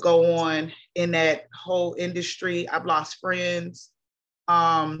to go on in that whole industry. I've lost friends.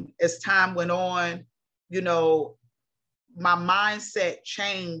 As time went on, you know, my mindset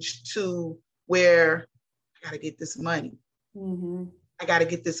changed to where I got to get this money. Mm-hmm. I got to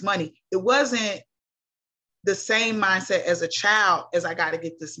get this money. It wasn't the same mindset as a child as I got to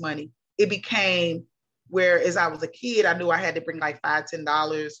get this money. It became where as I was a kid, I knew I had to bring like $5,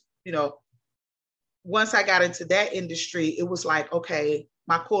 $10, you know. Once I got into that industry, it was like, okay,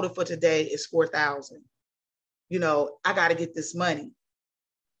 my quota for today is 4,000. You know, I got to get this money.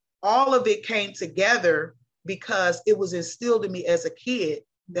 All of it came together because it was instilled in me as a kid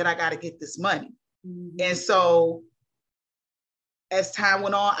that I got to get this money. Mm-hmm. And so as time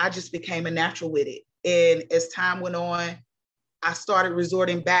went on, I just became a natural with it. And as time went on, I started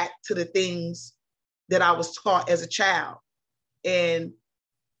resorting back to the things that I was taught as a child. And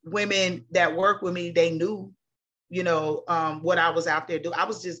women that work with me, they knew, you know, what I was out there doing. I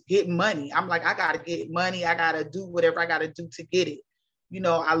was just getting money. I'm like, I got to get money. I got to do whatever I got to do to get it. You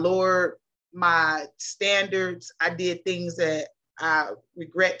know, I lowered my standards. I did things that I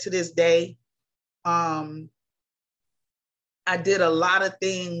regret to this day. I did a lot of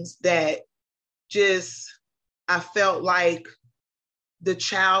things that just, I felt like the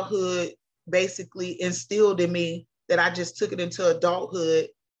childhood basically instilled in me, that I just took it into adulthood,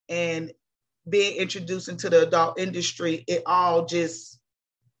 and being introduced into the adult industry, it all just,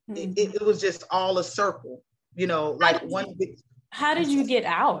 mm-hmm. it was just all a circle, you know, like one big. How did you get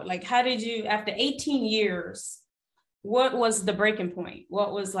out? Like, how did you, after 18 years, what was the breaking point?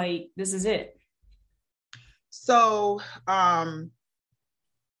 What was like, this is it? So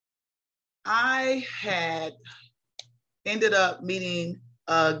I had ended up meeting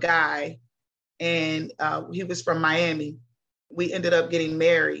a guy, and he was from Miami. We ended up getting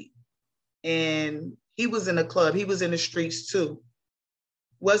married, and he was in a club. He was in the streets too.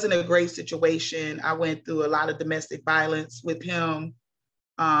 Wasn't a great situation. I went through a lot of domestic violence with him.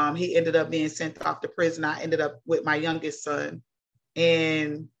 He ended up being sent off to prison. I ended up with my youngest son,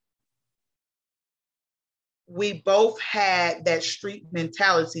 and we both had that street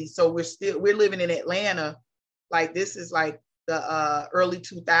mentality. So we're living in Atlanta. Like, this is like the early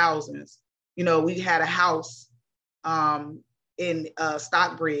 2000s. You know, we had a house in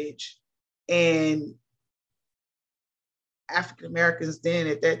Stockbridge, and African Americans then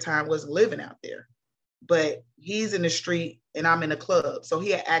at that time wasn't living out there. But he's in the street and I'm in a club. So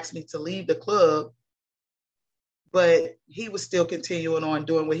he had asked me to leave the club, but he was still continuing on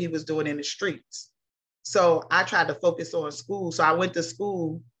doing what he was doing in the streets. So I tried to focus on school. So I went to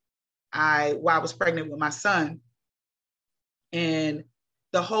school while I was pregnant with my son. And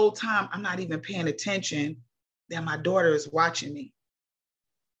the whole time I'm not even paying attention that my daughter is watching me.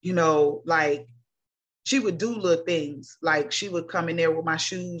 You know, like, she would do little things. Like, she would come in there with my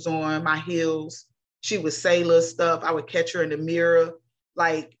shoes on, my heels, She would say little stuff. I would catch her in the mirror.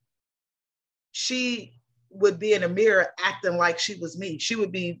 Like, she would be in the mirror acting like she was me. She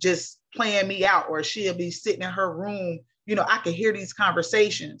would be just playing me out, or she'll be sitting in her room. You know, I could hear these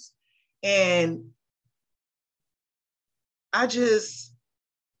conversations. And I just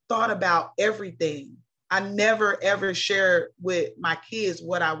thought about everything. I never, ever shared with my kids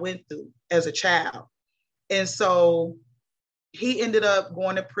what I went through as a child. And so he ended up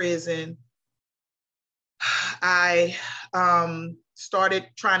going to prison. I started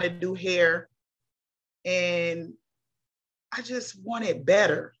trying to do hair, and I just wanted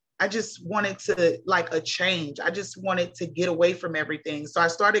better. I just wanted to, like, a change. I just wanted to get away from everything. So I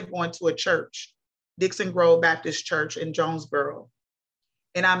started going to a church, Dixon Grove Baptist Church in Jonesboro.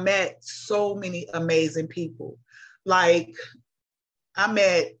 And I met so many amazing people. Like, I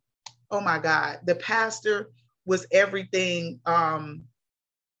met, oh my God, the pastor was everything.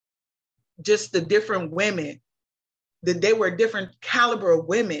 Just the different women, they were a different caliber of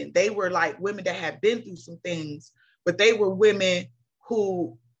women. They were like women that had been through some things, but they were women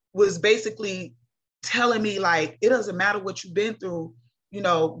who was basically telling me, like, it doesn't matter what you've been through. You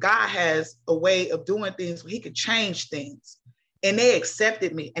know, God has a way of doing things where he could change things. And they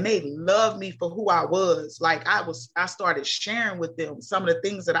accepted me and they loved me for who I was. Like, I started sharing with them some of the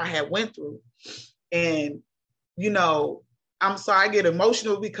things that I had went through. And, you know, I'm sorry, I get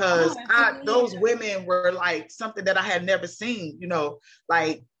emotional because those women were like something that I had never seen. You know,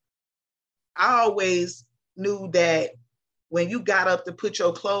 like, I always knew that when you got up to put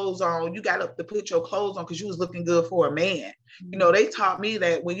your clothes on, you got up to put your clothes on because you was looking good for a man. You know, they taught me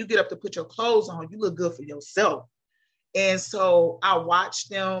that when you get up to put your clothes on, you look good for yourself. And so I watched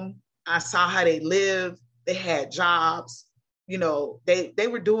them. I saw how they lived. They had jobs. You know, they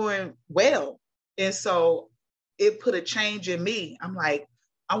were doing well. And so it put a change in me. I'm like,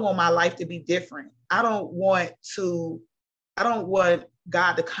 I want my life to be different. I don't want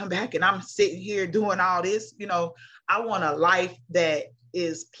God to come back and I'm sitting here doing all this. You know, I want a life that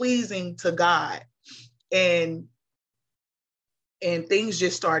is pleasing to God. And things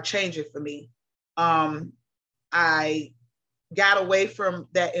just start changing for me. I got away from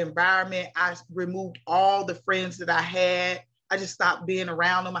that environment. I removed all the friends that I had. I just stopped being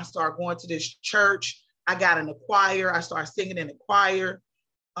around them. I started going to this church. I got in a choir. I started singing in the choir,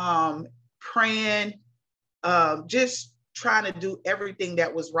 praying, just trying to do everything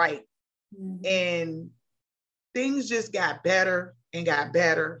that was right. Mm-hmm. And things just got better and got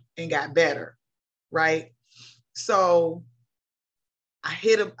better and got better, right? So I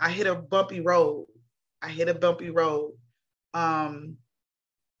hit a bumpy road. And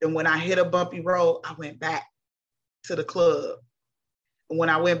when I hit a bumpy road, I went back to the club. And when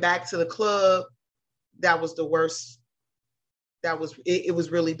I went back to the club, that was the worst. It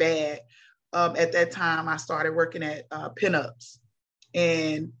was really bad. At that time, I started working at Pinups.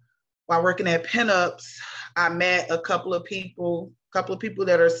 And while working at Pinups, I met a couple of people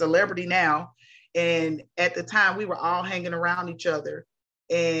that are celebrity now. And at the time, we were all hanging around each other.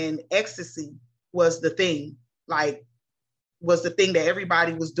 And ecstasy was the thing, was the thing that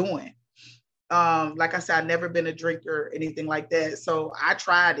everybody was doing. Like I said, I'd never been a drinker or anything like that. So I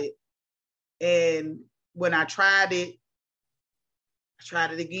tried it. And when I tried it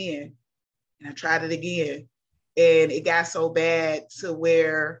again. And I tried it again. And it got so bad to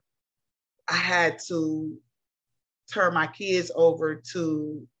where I had to turn my kids over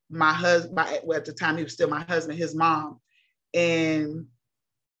to my husband. At the time, he was still my husband, his mom. And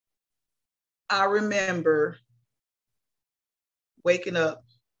I remember waking up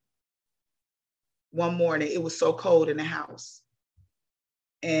one morning. It was so cold in the house.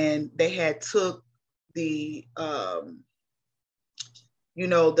 And they had took the, the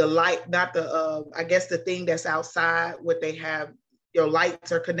light, not the, I guess the thing that's outside, what they have, your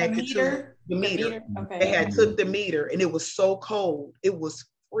lights are connected to. The meter. Okay. They had took the meter and it was so cold. It was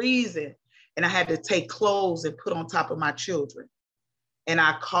freezing. And I had to take clothes and put on top of my children. And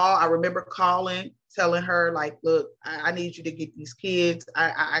I remember calling, telling her, like, look, I need you to get these kids.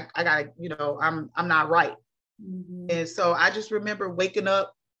 I gotta, I'm not right. Mm-hmm. And so I just remember waking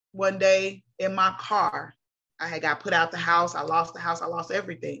up one day in my car. I had got put out the house. I lost the house. I lost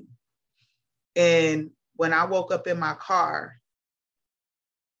everything. And when I woke up in my car,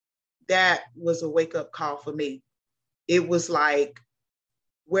 that was a wake-up call for me. It was like,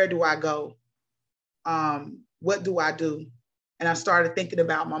 where do I go? What do I do? And I started thinking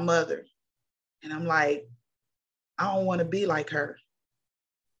about my mother. And I'm like, I don't want to be like her.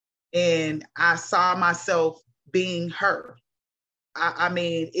 And I saw myself being her. I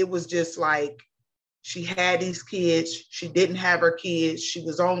mean, it was just like, she had these kids. She didn't have her kids. She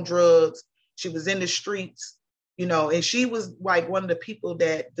was on drugs. She was in the streets, and she was like one of the people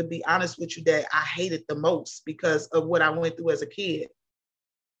that, to be honest with you, that I hated the most because of what I went through as a kid.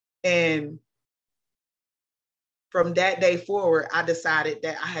 And from that day forward, I decided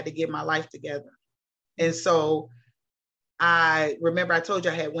that I had to get my life together. And so I remember I told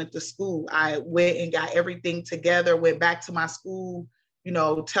you I had went to school. I went and got everything together, went back to my school,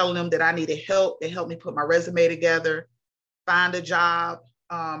 telling them that I needed help. They helped me put my resume together, find a job.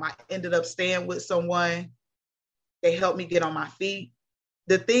 I ended up staying with someone. They helped me get on my feet.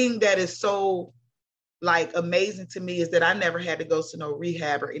 The thing that is so amazing to me is that I never had to go to no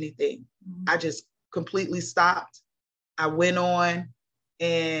rehab or anything. Mm-hmm. I just completely stopped. I went on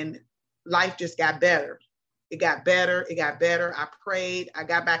and life just got better. It got better. It got better. I prayed. I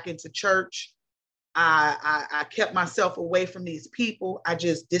got back into church. I kept myself away from these people. I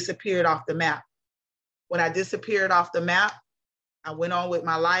just disappeared off the map. When I disappeared off the map, I went on with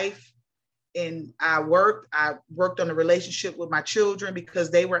my life and I worked on the relationship with my children because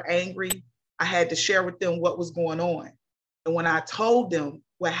they were angry. I had to share with them what was going on. And when I told them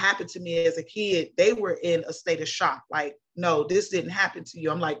what happened to me as a kid, they were in a state of shock. Like, no, this didn't happen to you.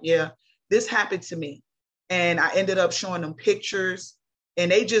 I'm like, yeah, this happened to me. And I ended up showing them pictures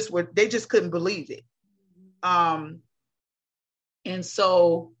and they just couldn't believe it. And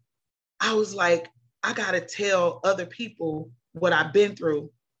so I was like, I got to tell other people what I've been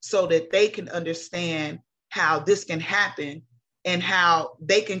through so that they can understand how this can happen and how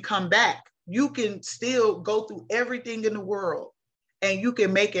they can come back. You can still go through everything in the world and you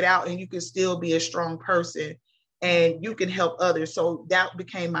can make it out and you can still be a strong person and you can help others. So that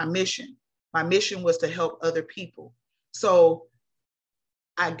became my mission. My mission was to help other people. So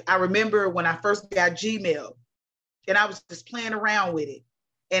I remember when I first got Gmail and I was just playing around with it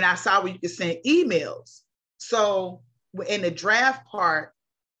and I saw where you could send emails. So in the draft part,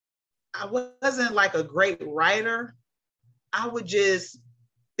 I wasn't like a great writer. I would just,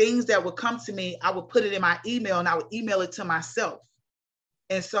 things that would come to me, I would put it in my email and I would email it to myself.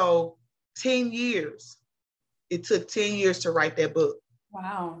 And so 10 years, it took 10 years to write that book.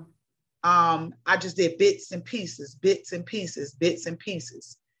 Wow. I just did bits and pieces.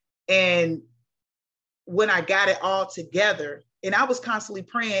 And when I got it all together, and I was constantly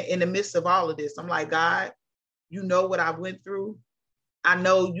praying in the midst of all of this, I'm like, God, you know what I went through. I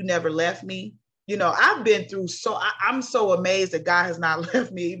know you never left me. I've been through I'm so amazed that God has not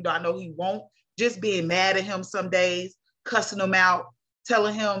left me, even though I know he won't. Just being mad at him some days, cussing him out,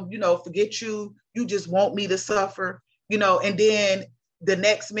 telling him, forget you. You just want me to suffer, and then the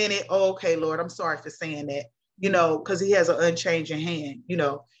next minute, oh, okay, Lord, I'm sorry for saying that, because he has an unchanging hand,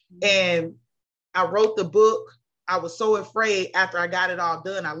 and I wrote the book. I was so afraid after I got it all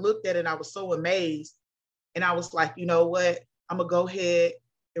done. I looked at it, I was so amazed. And I was like, you know what? I'm going to go ahead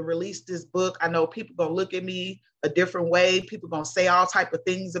and release this book. I know people going to look at me a different way. People going to say all type of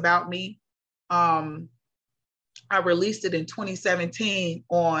things about me. I released it in 2017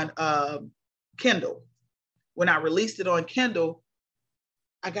 on Kindle. When I released it on Kindle,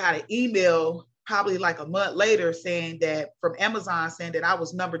 I got an email probably like a month later from Amazon saying that I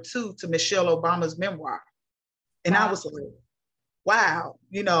was number 2 to Michelle Obama's memoir. And wow. I was like, wow,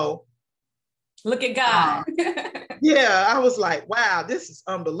 look at God. Yeah, I was like, wow, this is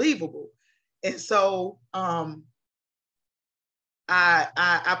unbelievable. And so I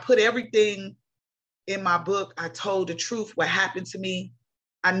put everything in my book. I told the truth, what happened to me.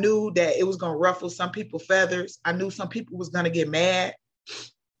 I knew that it was going to ruffle some people's feathers. I knew some people was going to get mad.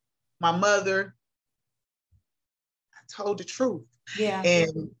 My mother, I told the truth. Yeah.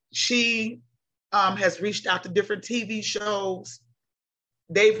 And she has reached out to different TV shows.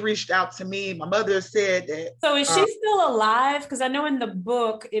 They've reached out to me. My mother said that. So is she still alive? Because I know in the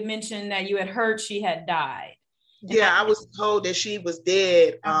book, it mentioned that you had heard she had died. Yeah, I was told that she was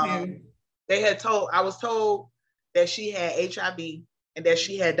dead. Okay. I was told that she had HIV and that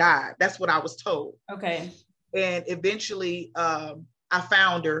she had died. That's what I was told. Okay. And eventually I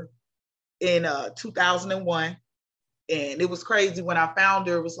found her in 2001. And it was crazy when I found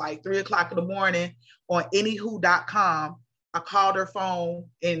her. It was like 3:00 in the morning on anywho.com. I called her phone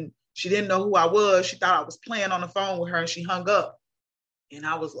and she didn't know who I was. She thought I was playing on the phone with her and she hung up. And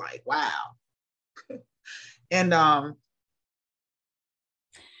I was like, wow. And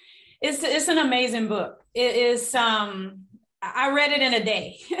it's an amazing book. It is, I read it in a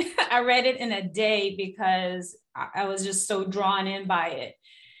day. I read it in a day because I was just so drawn in by it.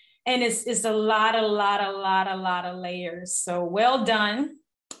 And it's a lot of layers. So well done.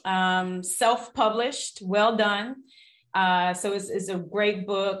 Self-published, well done. So it's a great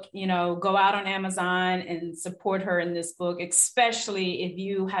book. Go out on Amazon and support her in this book, especially if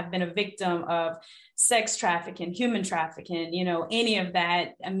you have been a victim of sex trafficking, human trafficking, any of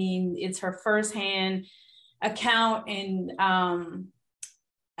that. I mean, it's her firsthand account, and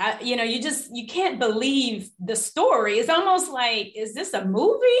you can't believe the story. It's almost like, is this a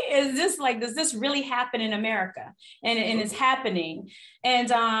movie? Is this like, does this really happen in America? And it's happening. And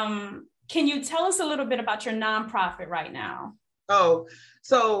can you tell us a little bit about your nonprofit right now? Oh,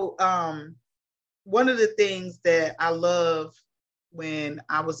 so one of the things that I love when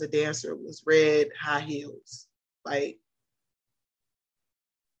I was a dancer was red high heels. Like,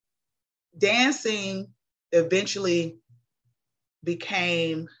 dancing eventually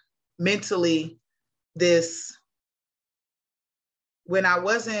became mentally this. When I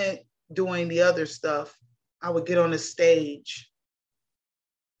wasn't doing the other stuff, I would get on the stage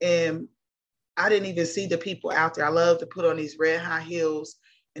and I didn't even see the people out there. I love to put on these red high heels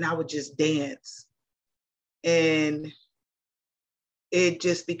and I would just dance. And it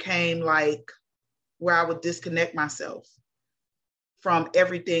just became like where I would disconnect myself from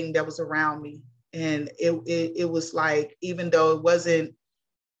everything that was around me. And it was like, even though it wasn't,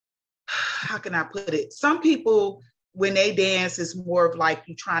 how can I put it? Some people, when they dance, it's more of like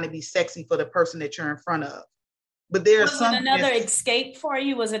you trying to be sexy for the person that you're in front of. But there's Was it another escape for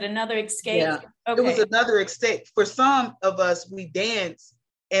you? Was it another escape? Yeah, okay. It was another escape. For some of us, we dance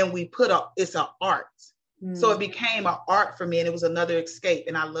and we it's an art. So it became an art for me, and it was another escape.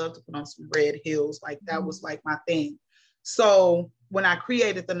 And I love to put on some red heels. Like, that was like my thing. So when I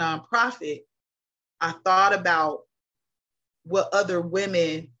created the nonprofit, I thought about what other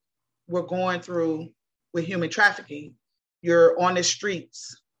women were going through with human trafficking. You're on the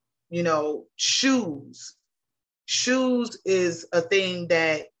streets, shoes. Shoes is a thing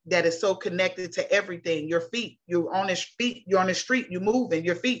that is so connected to everything. Your feet, you're on the street, you're moving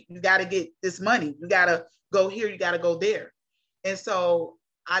your feet. You got to get this money. You got to go here. You got to go there. And so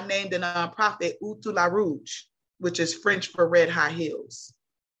I named the nonprofit Utu La Rouge, which is French for red high heels.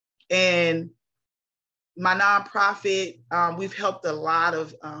 And my nonprofit, we've helped a lot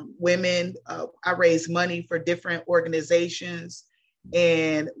of women. I raise money for different organizations.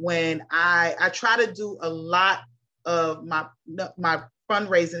 And when I try to do a lot of my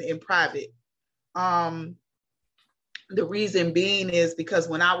fundraising in private. The reason being is because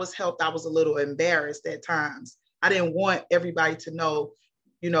when I was helped, I was a little embarrassed at times. I didn't want everybody to know,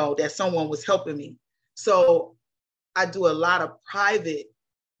 that someone was helping me. So I do a lot of private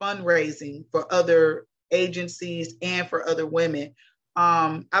fundraising for other agencies and for other women.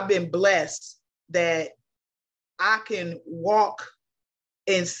 I've been blessed that I can walk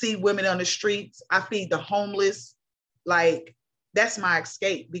and see women on the streets. I feed the homeless. Like, that's my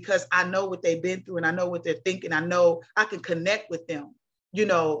escape, because I know what they've been through and I know what they're thinking. I know I can connect with them.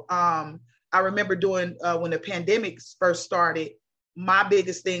 I remember doing, when the pandemic first started, my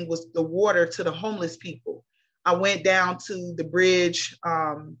biggest thing was the water to the homeless people. I went down to the bridge,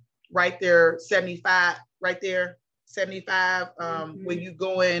 right there, 75, when you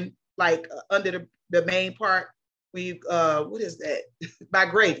go in, like under the main part, when you, what is that? By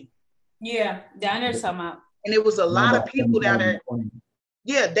Grady. Yeah, down there somehow. And it was a lot of people down there.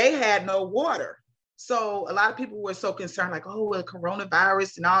 Yeah, they had no water. So a lot of people were so concerned, like, oh, well,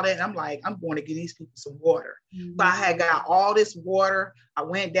 coronavirus and all that. And I'm like, I'm going to give these people some water. Mm-hmm. So I had got all this water. I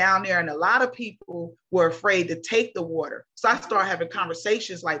went down there and a lot of people were afraid to take the water. So I started having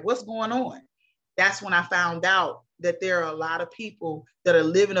conversations like, what's going on? That's when I found out that there are a lot of people that are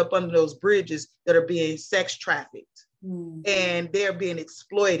living up under those bridges that are being sex trafficked. And they're being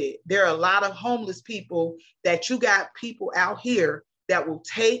exploited. There are a lot of homeless people that you got people out here that will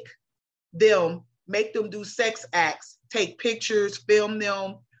take them, make them do sex acts, take pictures, film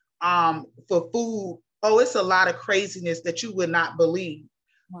them for food. Oh, it's a lot of craziness that you would not believe.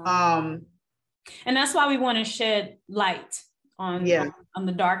 Wow. And that's why we want to shed light on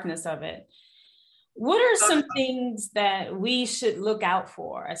the darkness of it. What are some things that we should look out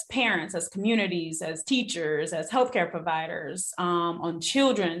for as parents, as communities, as teachers, as healthcare providers, on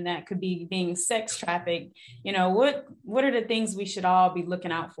children that could be being sex trafficked? What are the things we should all be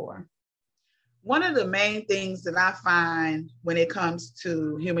looking out for? One of the main things that I find when it comes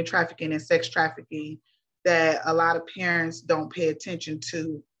to human trafficking and sex trafficking that a lot of parents don't pay attention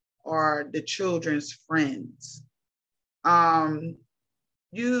to are the children's friends.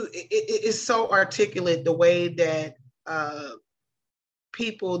 It is so articulate the way that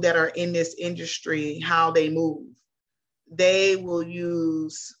people that are in this industry, how they move. They will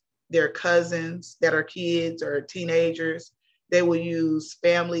use their cousins that are kids or teenagers. They will use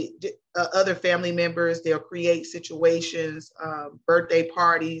other family members. They'll create situations, birthday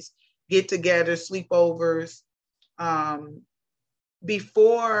parties, get-togethers, sleepovers.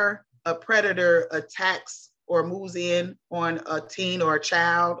 Before a predator attacks or moves in on a teen or a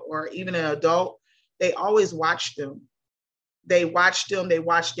child or even an adult, they always watch them. They watch them. They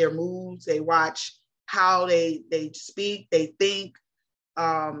watch their moves. They watch how they speak, they think.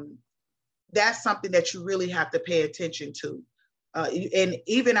 That's something that you really have to pay attention to. And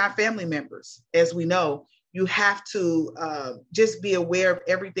even our family members, as we know, you have to just be aware of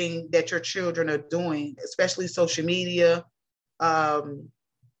everything that your children are doing, especially social media,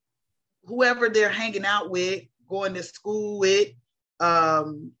 whoever they're hanging out with, going to school with,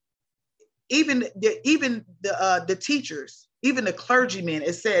 even the teachers, even the clergymen.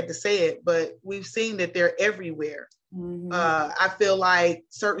 It's sad to say it, but we've seen that they're everywhere. Mm-hmm. I feel like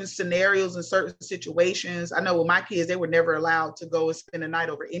certain scenarios and certain situations, I know with my kids, they were never allowed to go and spend a night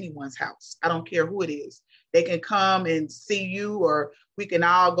over anyone's house. I don't care who it is. They can come and see you, or we can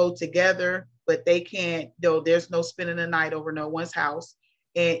all go together, but they can't, there's no spending the night over no one's house.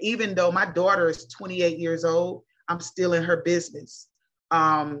 And even though my daughter is 28 years old, I'm still in her business.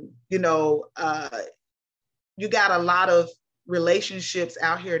 You got a lot of relationships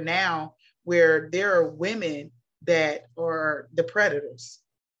out here now where there are women that are the predators,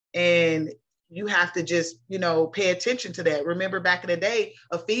 and you have to just, pay attention to that. Remember back in the day,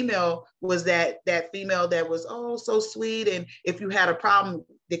 a female was that female that was, oh, so sweet. And if you had a problem,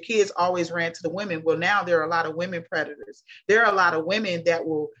 the kids always ran to the women. Well, now there are a lot of women predators. There are a lot of women that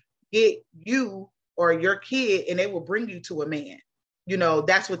will get you or your kid and they will bring you to a man.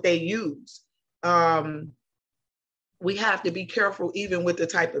 That's what they use. We have to be careful even with the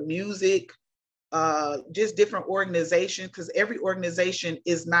type of music, just different organizations, because every organization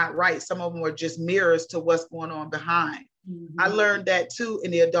is not right. Some of them are just mirrors to what's going on behind. Mm-hmm. I learned that too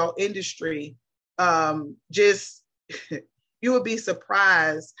in the adult industry. You would be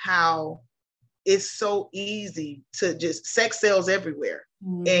surprised how it's so easy to just, sex sells everywhere.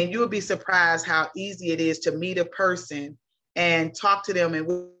 Mm-hmm. And you would be surprised how easy it is to meet a person and talk to them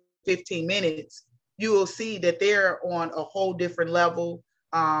in 15 minutes. You will see that they're on a whole different level.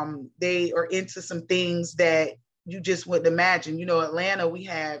 They are into some things that you just wouldn't imagine. Atlanta, we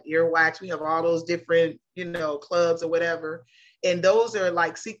have Earwax, we have all those different, clubs or whatever. And those are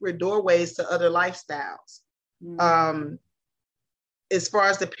like secret doorways to other lifestyles. Mm-hmm. As far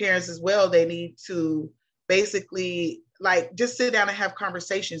as the parents as well, they need to basically just sit down and have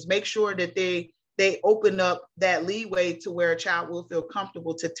conversations. Make sure that they open up that leeway to where a child will feel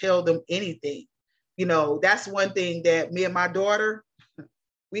comfortable to tell them anything. That's one thing that me and my daughter,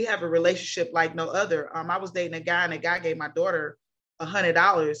 we have a relationship like no other. I was dating a guy, and the guy gave my daughter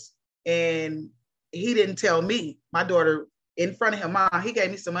 $100, and he didn't tell me. My daughter, in front of him, Mom, he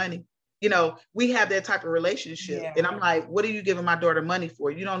gave me some money. We have that type of relationship. Yeah. And I'm like, what are you giving my daughter money for?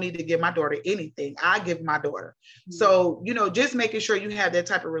 You don't need to give my daughter anything. I give my daughter. Mm-hmm. So, just making sure you have that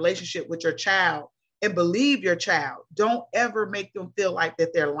type of relationship with your child and believe your child. Don't ever make them feel like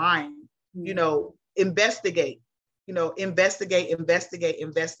that they're lying. Mm-hmm. Investigate. Investigate.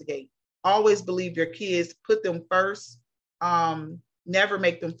 Always believe your kids, put them first. Never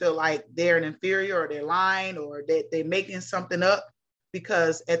make them feel like they're an inferior or they're lying or that they're making something up,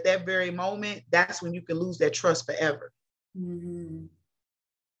 because at that very moment, that's when you can lose that trust forever. Mm-hmm.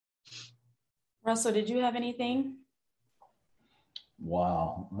 Russell, did you have anything?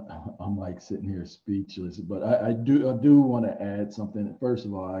 Wow, I'm like sitting here speechless, but I do want to add something. First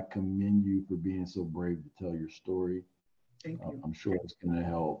of all, I commend you for being so brave to tell your story. Thank you. I'm sure it's going to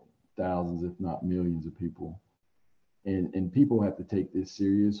help thousands, if not millions of people. And people have to take this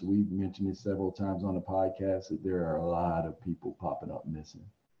serious. We've mentioned it several times on the podcast that there are a lot of people popping up missing.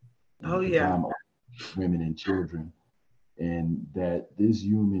 Oh, yeah. Women and children. And that this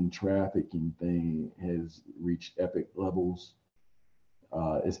human trafficking thing has reached epic levels.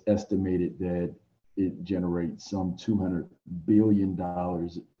 It's estimated that it generates some $200 billion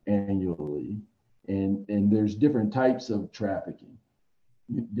annually. And there's different types of trafficking,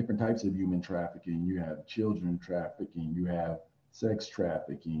 different types of human trafficking. You have children trafficking, you have sex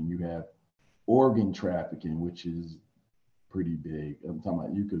trafficking, you have organ trafficking, which is pretty big. I'm talking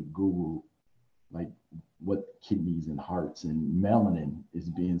about, you could Google like what kidneys and hearts and melanin is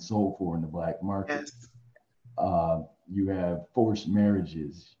being sold for in the black market. Yes. You have forced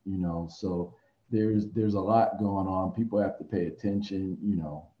marriages, so there's a lot going on. People have to pay attention.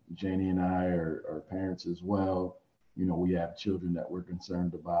 Janie and I are parents as well. We have children that we're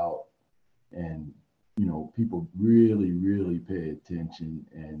concerned about, and people really, really pay attention.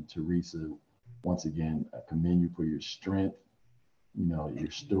 And Teresa, once again, I commend you for your strength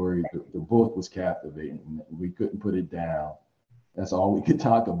your story. The book was captivating. We couldn't put it down. That's all we could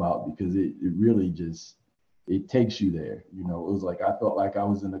talk about because it really just, it takes you there. It was like, I felt like I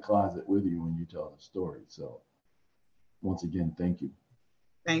was in the closet with you when you tell the story. So once again, thank you.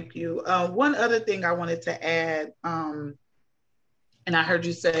 Thank you. One other thing I wanted to add, and I heard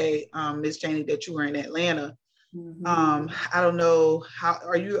you say, Ms. Janie, that you were in Atlanta. Mm-hmm. I don't know,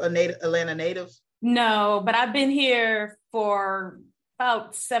 are you Atlanta native? No, but I've been here for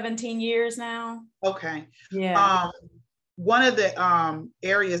about 17 years now. Okay. Yeah. One of the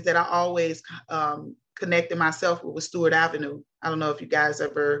areas that I always connected myself with was Stewart Avenue. I don't know if you guys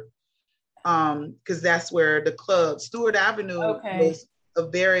ever, because that's where the club, Stewart Avenue was a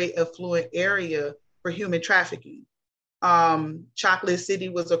very affluent area for human trafficking. Chocolate City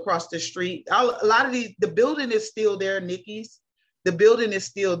was across the street. A lot of the building is still there, Nikki's. The building is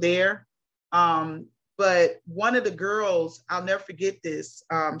still there. But one of the girls, I'll never forget this.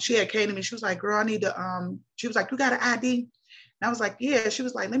 She had came to me. She was like, girl, I need to, she was like, you got an ID? And I was like, yeah. She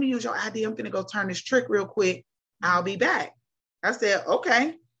was like, let me use your ID. I'm going to go turn this trick real quick. I'll be back. I said,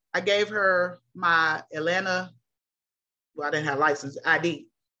 okay. I gave her my Atlanta, well, I didn't have license, ID.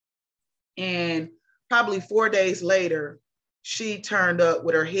 And probably 4 days later, she turned up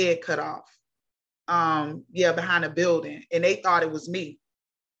with her head cut off. Behind a building. And they thought it was me.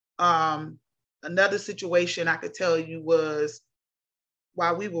 Another situation I could tell you was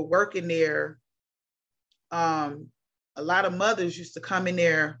while we were working there, a lot of mothers used to come in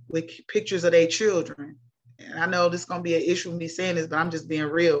there with pictures of their children. And I know this is going to be an issue with me saying this, but I'm just being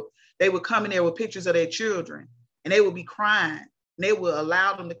real. They would come in there with pictures of their children and they would be crying. And they would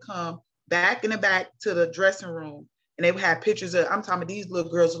allow them to come back in the back to the dressing room. And they would have pictures of, I'm talking about these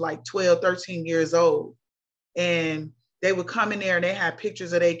little girls were like 12, 13 years old. And they would come in there and they had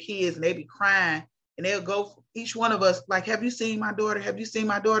pictures of their kids and they'd be crying. And they'll go, each one of us, like, have you seen my daughter? Have you seen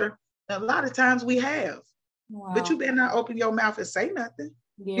my daughter? And a lot of times we have. Wow. But you better not open your mouth and say nothing.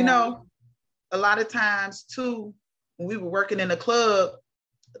 Yeah. A lot of times too, when we were working in the club,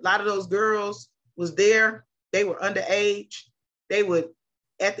 a lot of those girls was there. They were underage. They would,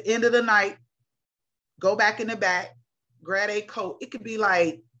 at the end of the night, go back in the back, grab a coat. It could be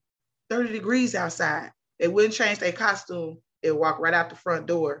like 30 degrees outside. They wouldn't change their costume. They'd walk right out the front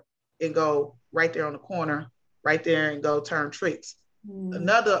door and go right there on the corner, right there and go turn tricks.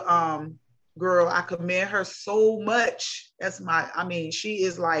 Another girl, I commend her so much. She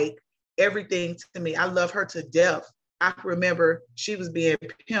is like everything to me. I love her to death. I remember she was being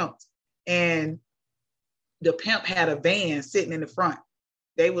pimped and the pimp had a van sitting in the front.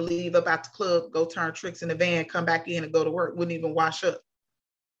 They would leave up out the club, go turn tricks in the van, come back in and go to work, wouldn't even wash up.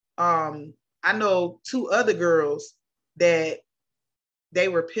 I know two other girls that they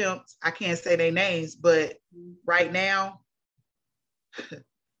were pimped. I can't say their names, but right now,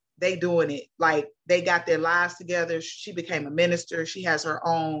 they doing it. Like they got their lives together. She became a minister. She has her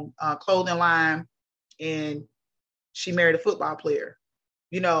own clothing line and she married a football player,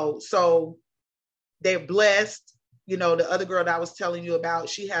 so they're blessed. The other girl that I was telling you about,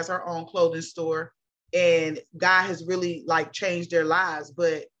 she has her own clothing store and God has really like changed their lives.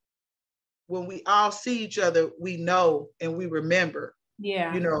 But when we all see each other, we know and we remember.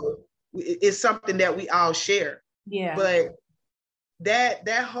 Yeah. It's something that we all share. Yeah. But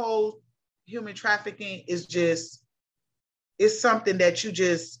that whole human trafficking is just, it's something that you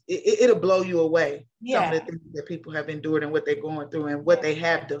just, it'll blow you away. Yeah. Some of the things that people have endured and what they're going through and what they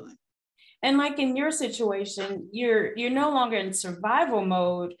have done. And like in your situation, you're no longer in survival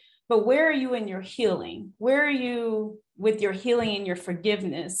mode, but where are you in your healing? Where are you with your healing and your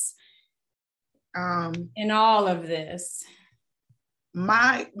forgiveness in all of this?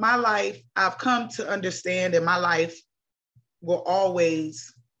 My life, I've come to understand that my life will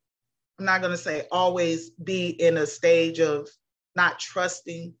always, I'm not going to say always be in a stage of not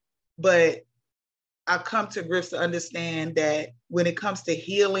trusting, but I've come to grips to understand that when it comes to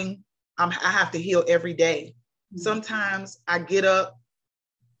healing, I have to heal every day. Mm-hmm. Sometimes I get up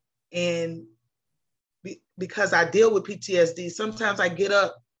and because I deal with PTSD, sometimes I get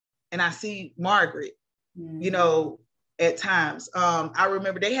up and I see Margaret, at times. I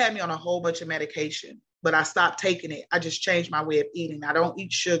remember they had me on a whole bunch of medication, but I stopped taking it. I just changed my way of eating. I don't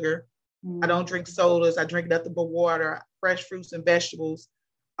eat sugar. Mm-hmm. I don't drink sodas. I drink nothing but water, fresh fruits and vegetables,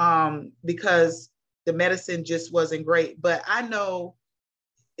 because the medicine just wasn't great. But I know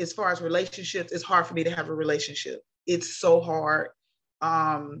as far as relationships, it's hard for me to have a relationship. It's so hard.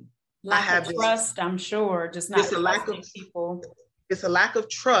 Lack of trust, I'm sure, just not trusting people. It's a lack of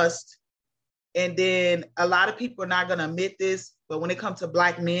trust. And then a lot of people are not going to admit this, but when it comes to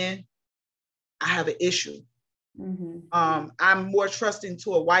Black men, I have an issue. I'm more trusting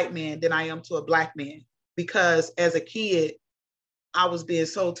to a white man than I am to a black man, because as a kid, I was being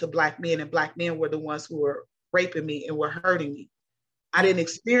sold to black men, and black men were the ones who were raping me and were hurting me. I didn't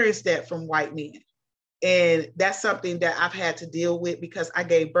experience that from white men. And that's something that I've had to deal with because I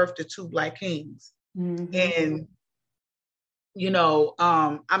gave birth to 2 Black kings. And,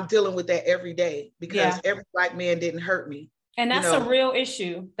 I'm dealing with that every day because every Black man didn't hurt me. And that's a real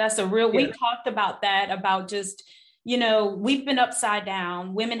issue. That's a real, we talked about that, about just, we've been upside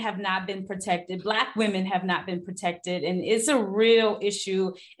down. Women have not been protected. Black women have not been protected. And it's a real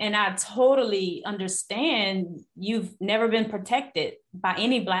issue. And I totally understand you've never been protected by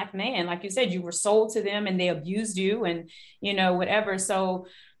any Black man. Like you said, you were sold to them and they abused you and, whatever. So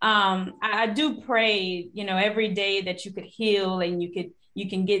I do pray, every day that you could heal and you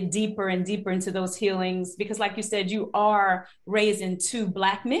can get deeper and deeper into those healings, because like you said, you are raising 2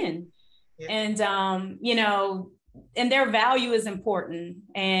 Black men. And, and their value is important,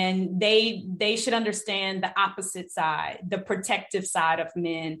 and they should understand the opposite side, the protective side of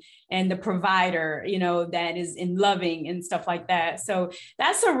men, and the provider, that is in loving and stuff like that. So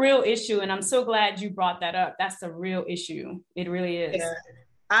that's a real issue. And I'm so glad you brought that up. That's a real issue. It really is. Yeah.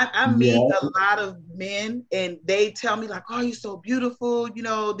 I meet a lot of men and they tell me like, oh, you're so beautiful,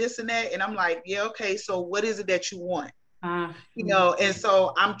 this and that. And I'm like, yeah, okay. So what is it that you want? And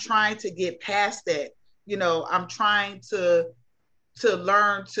so I'm trying to get past that. I'm trying to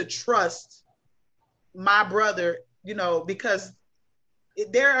learn to trust my brother, because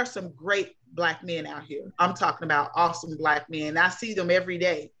there are some great Black men out here. I'm talking about awesome Black men. I see them every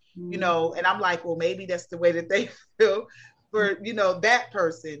day, and I'm like, well, maybe that's the way that they feel for, that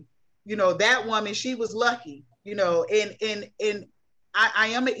person, that woman, she was lucky, and I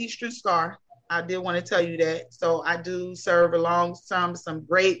am an Eastern Star. I did want to tell you that. So I do serve along some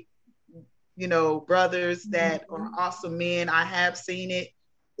great brothers that are awesome men. I have seen it.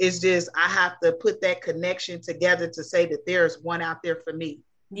 It's just, I have to put that connection together to say that there's one out there for me.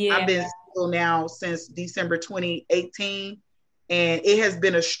 Yeah. I've been single now since December 2018, and it has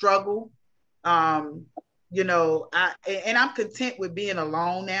been a struggle. I'm content with being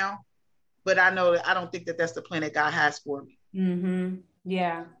alone now, but I know that I don't think that that's the plan that God has for me.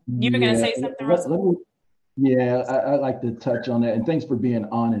 Yeah. You were going to say something, Russell? I like to touch on that, and thanks for being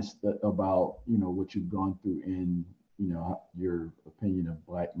honest about what you've gone through in your opinion of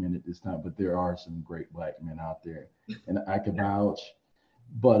Black men at this time. But there are some great Black men out there, and I can vouch.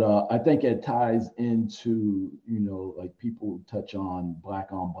 But I think it ties into like people touch on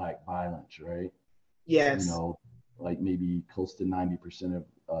Black violence, right? Yes. Like maybe close to 90% of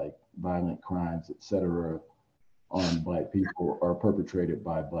like violent crimes, et cetera, on Black people are perpetrated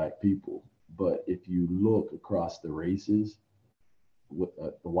by Black people. But if you look across the races,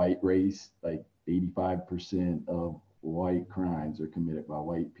 the white race, like 85% of white crimes are committed by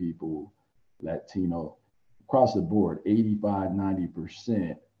white people, Latino, across the board,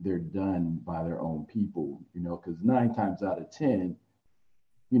 85-90%, they're done by their own people, because 9 times out of 10,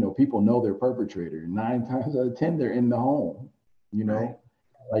 people know their perpetrator. 9 times out of 10, they're in the home, Right.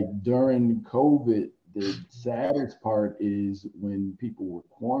 Like during COVID, the saddest part is when people were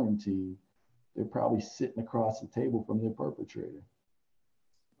quarantined, they're probably sitting across the table from their perpetrator.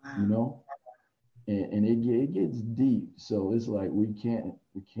 Wow. And it gets deep. So it's like we can't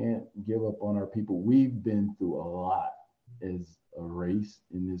give up on our people. We've been through a lot as a race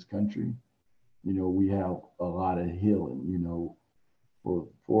in this country. We have a lot of healing. For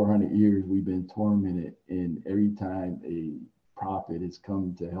 400 years we've been tormented, and every time a prophet has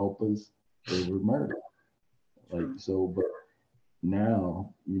come to help us, they were murdered. But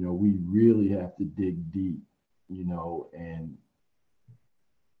now, we really have to dig deep, and,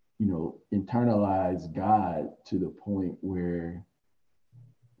 internalize God to the point where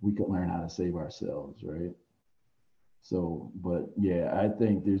we can learn how to save ourselves, right? So, but yeah, I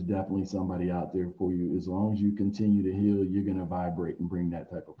think there's definitely somebody out there for you. As long as you continue to heal, you're going to vibrate and bring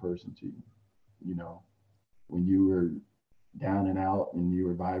that type of person to you. When you were down and out and you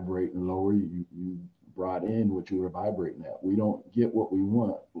were vibrating lower, you brought in what you were vibrating at. We don't get what we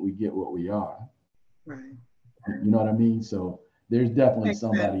want, but we get what we are. Right. You know what I mean? So there's definitely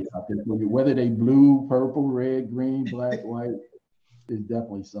somebody out there for you, whether they blue, purple, red, green, black, white, there's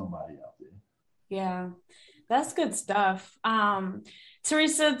definitely somebody out there. Yeah, that's good stuff.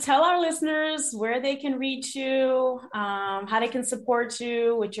 Teresa, tell our listeners where they can reach you, how they can support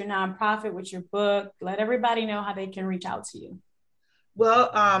you with your nonprofit, with your book. Let everybody know how they can reach out to you.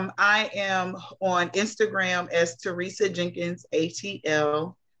 Well, I am on Instagram as Teresa Jenkins,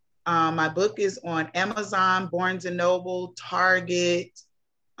 ATL. My book is on Amazon, Barnes & Noble, Target,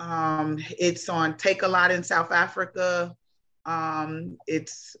 It's on Takealot in South Africa.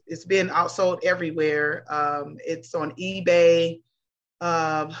 It's been outsold everywhere. It's on eBay.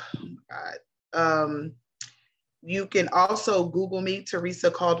 You can also Google me,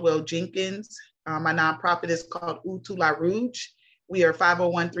 Teresa Caldwell Jenkins. My nonprofit is called Utu La Rouge. We are a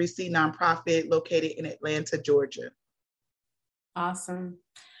 501(c) nonprofit located in Atlanta, Georgia. Awesome.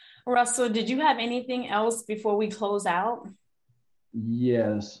 Russell, did you have anything else before we close out?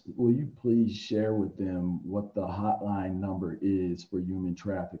 Yes. Will you please share with them what the hotline number is for human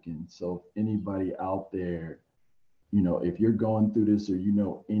trafficking? So if anybody out there, if you're going through this or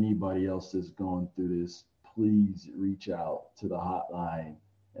anybody else that's going through this, please reach out to the hotline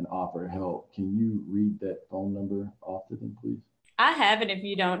and offer help. Can you read that phone number off to them, please? I have it if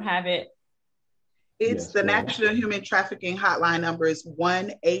you don't have it. It's the National Human Trafficking Hotline number is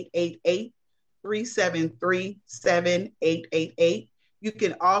 1-888-373-7888. You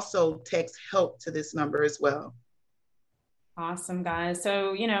can also text help to this number as well. Awesome, guys.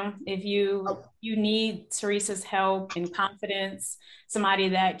 So, if you need Teresa's help and confidence, somebody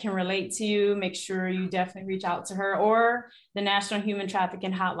that can relate to you, make sure you definitely reach out to her or the National Human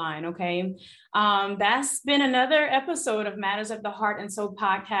Trafficking Hotline. Okay. That's been another episode of Matters of the Heart and Soul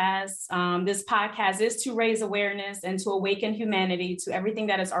podcast. This podcast is to raise awareness and to awaken humanity to everything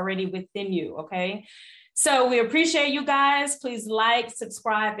that is already within you. Okay. So we appreciate you guys. Please like,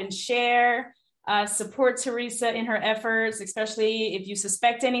 subscribe, and share. Support Teresa in her efforts, especially if you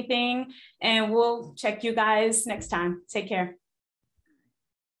suspect anything. And we'll check you guys next time. Take care.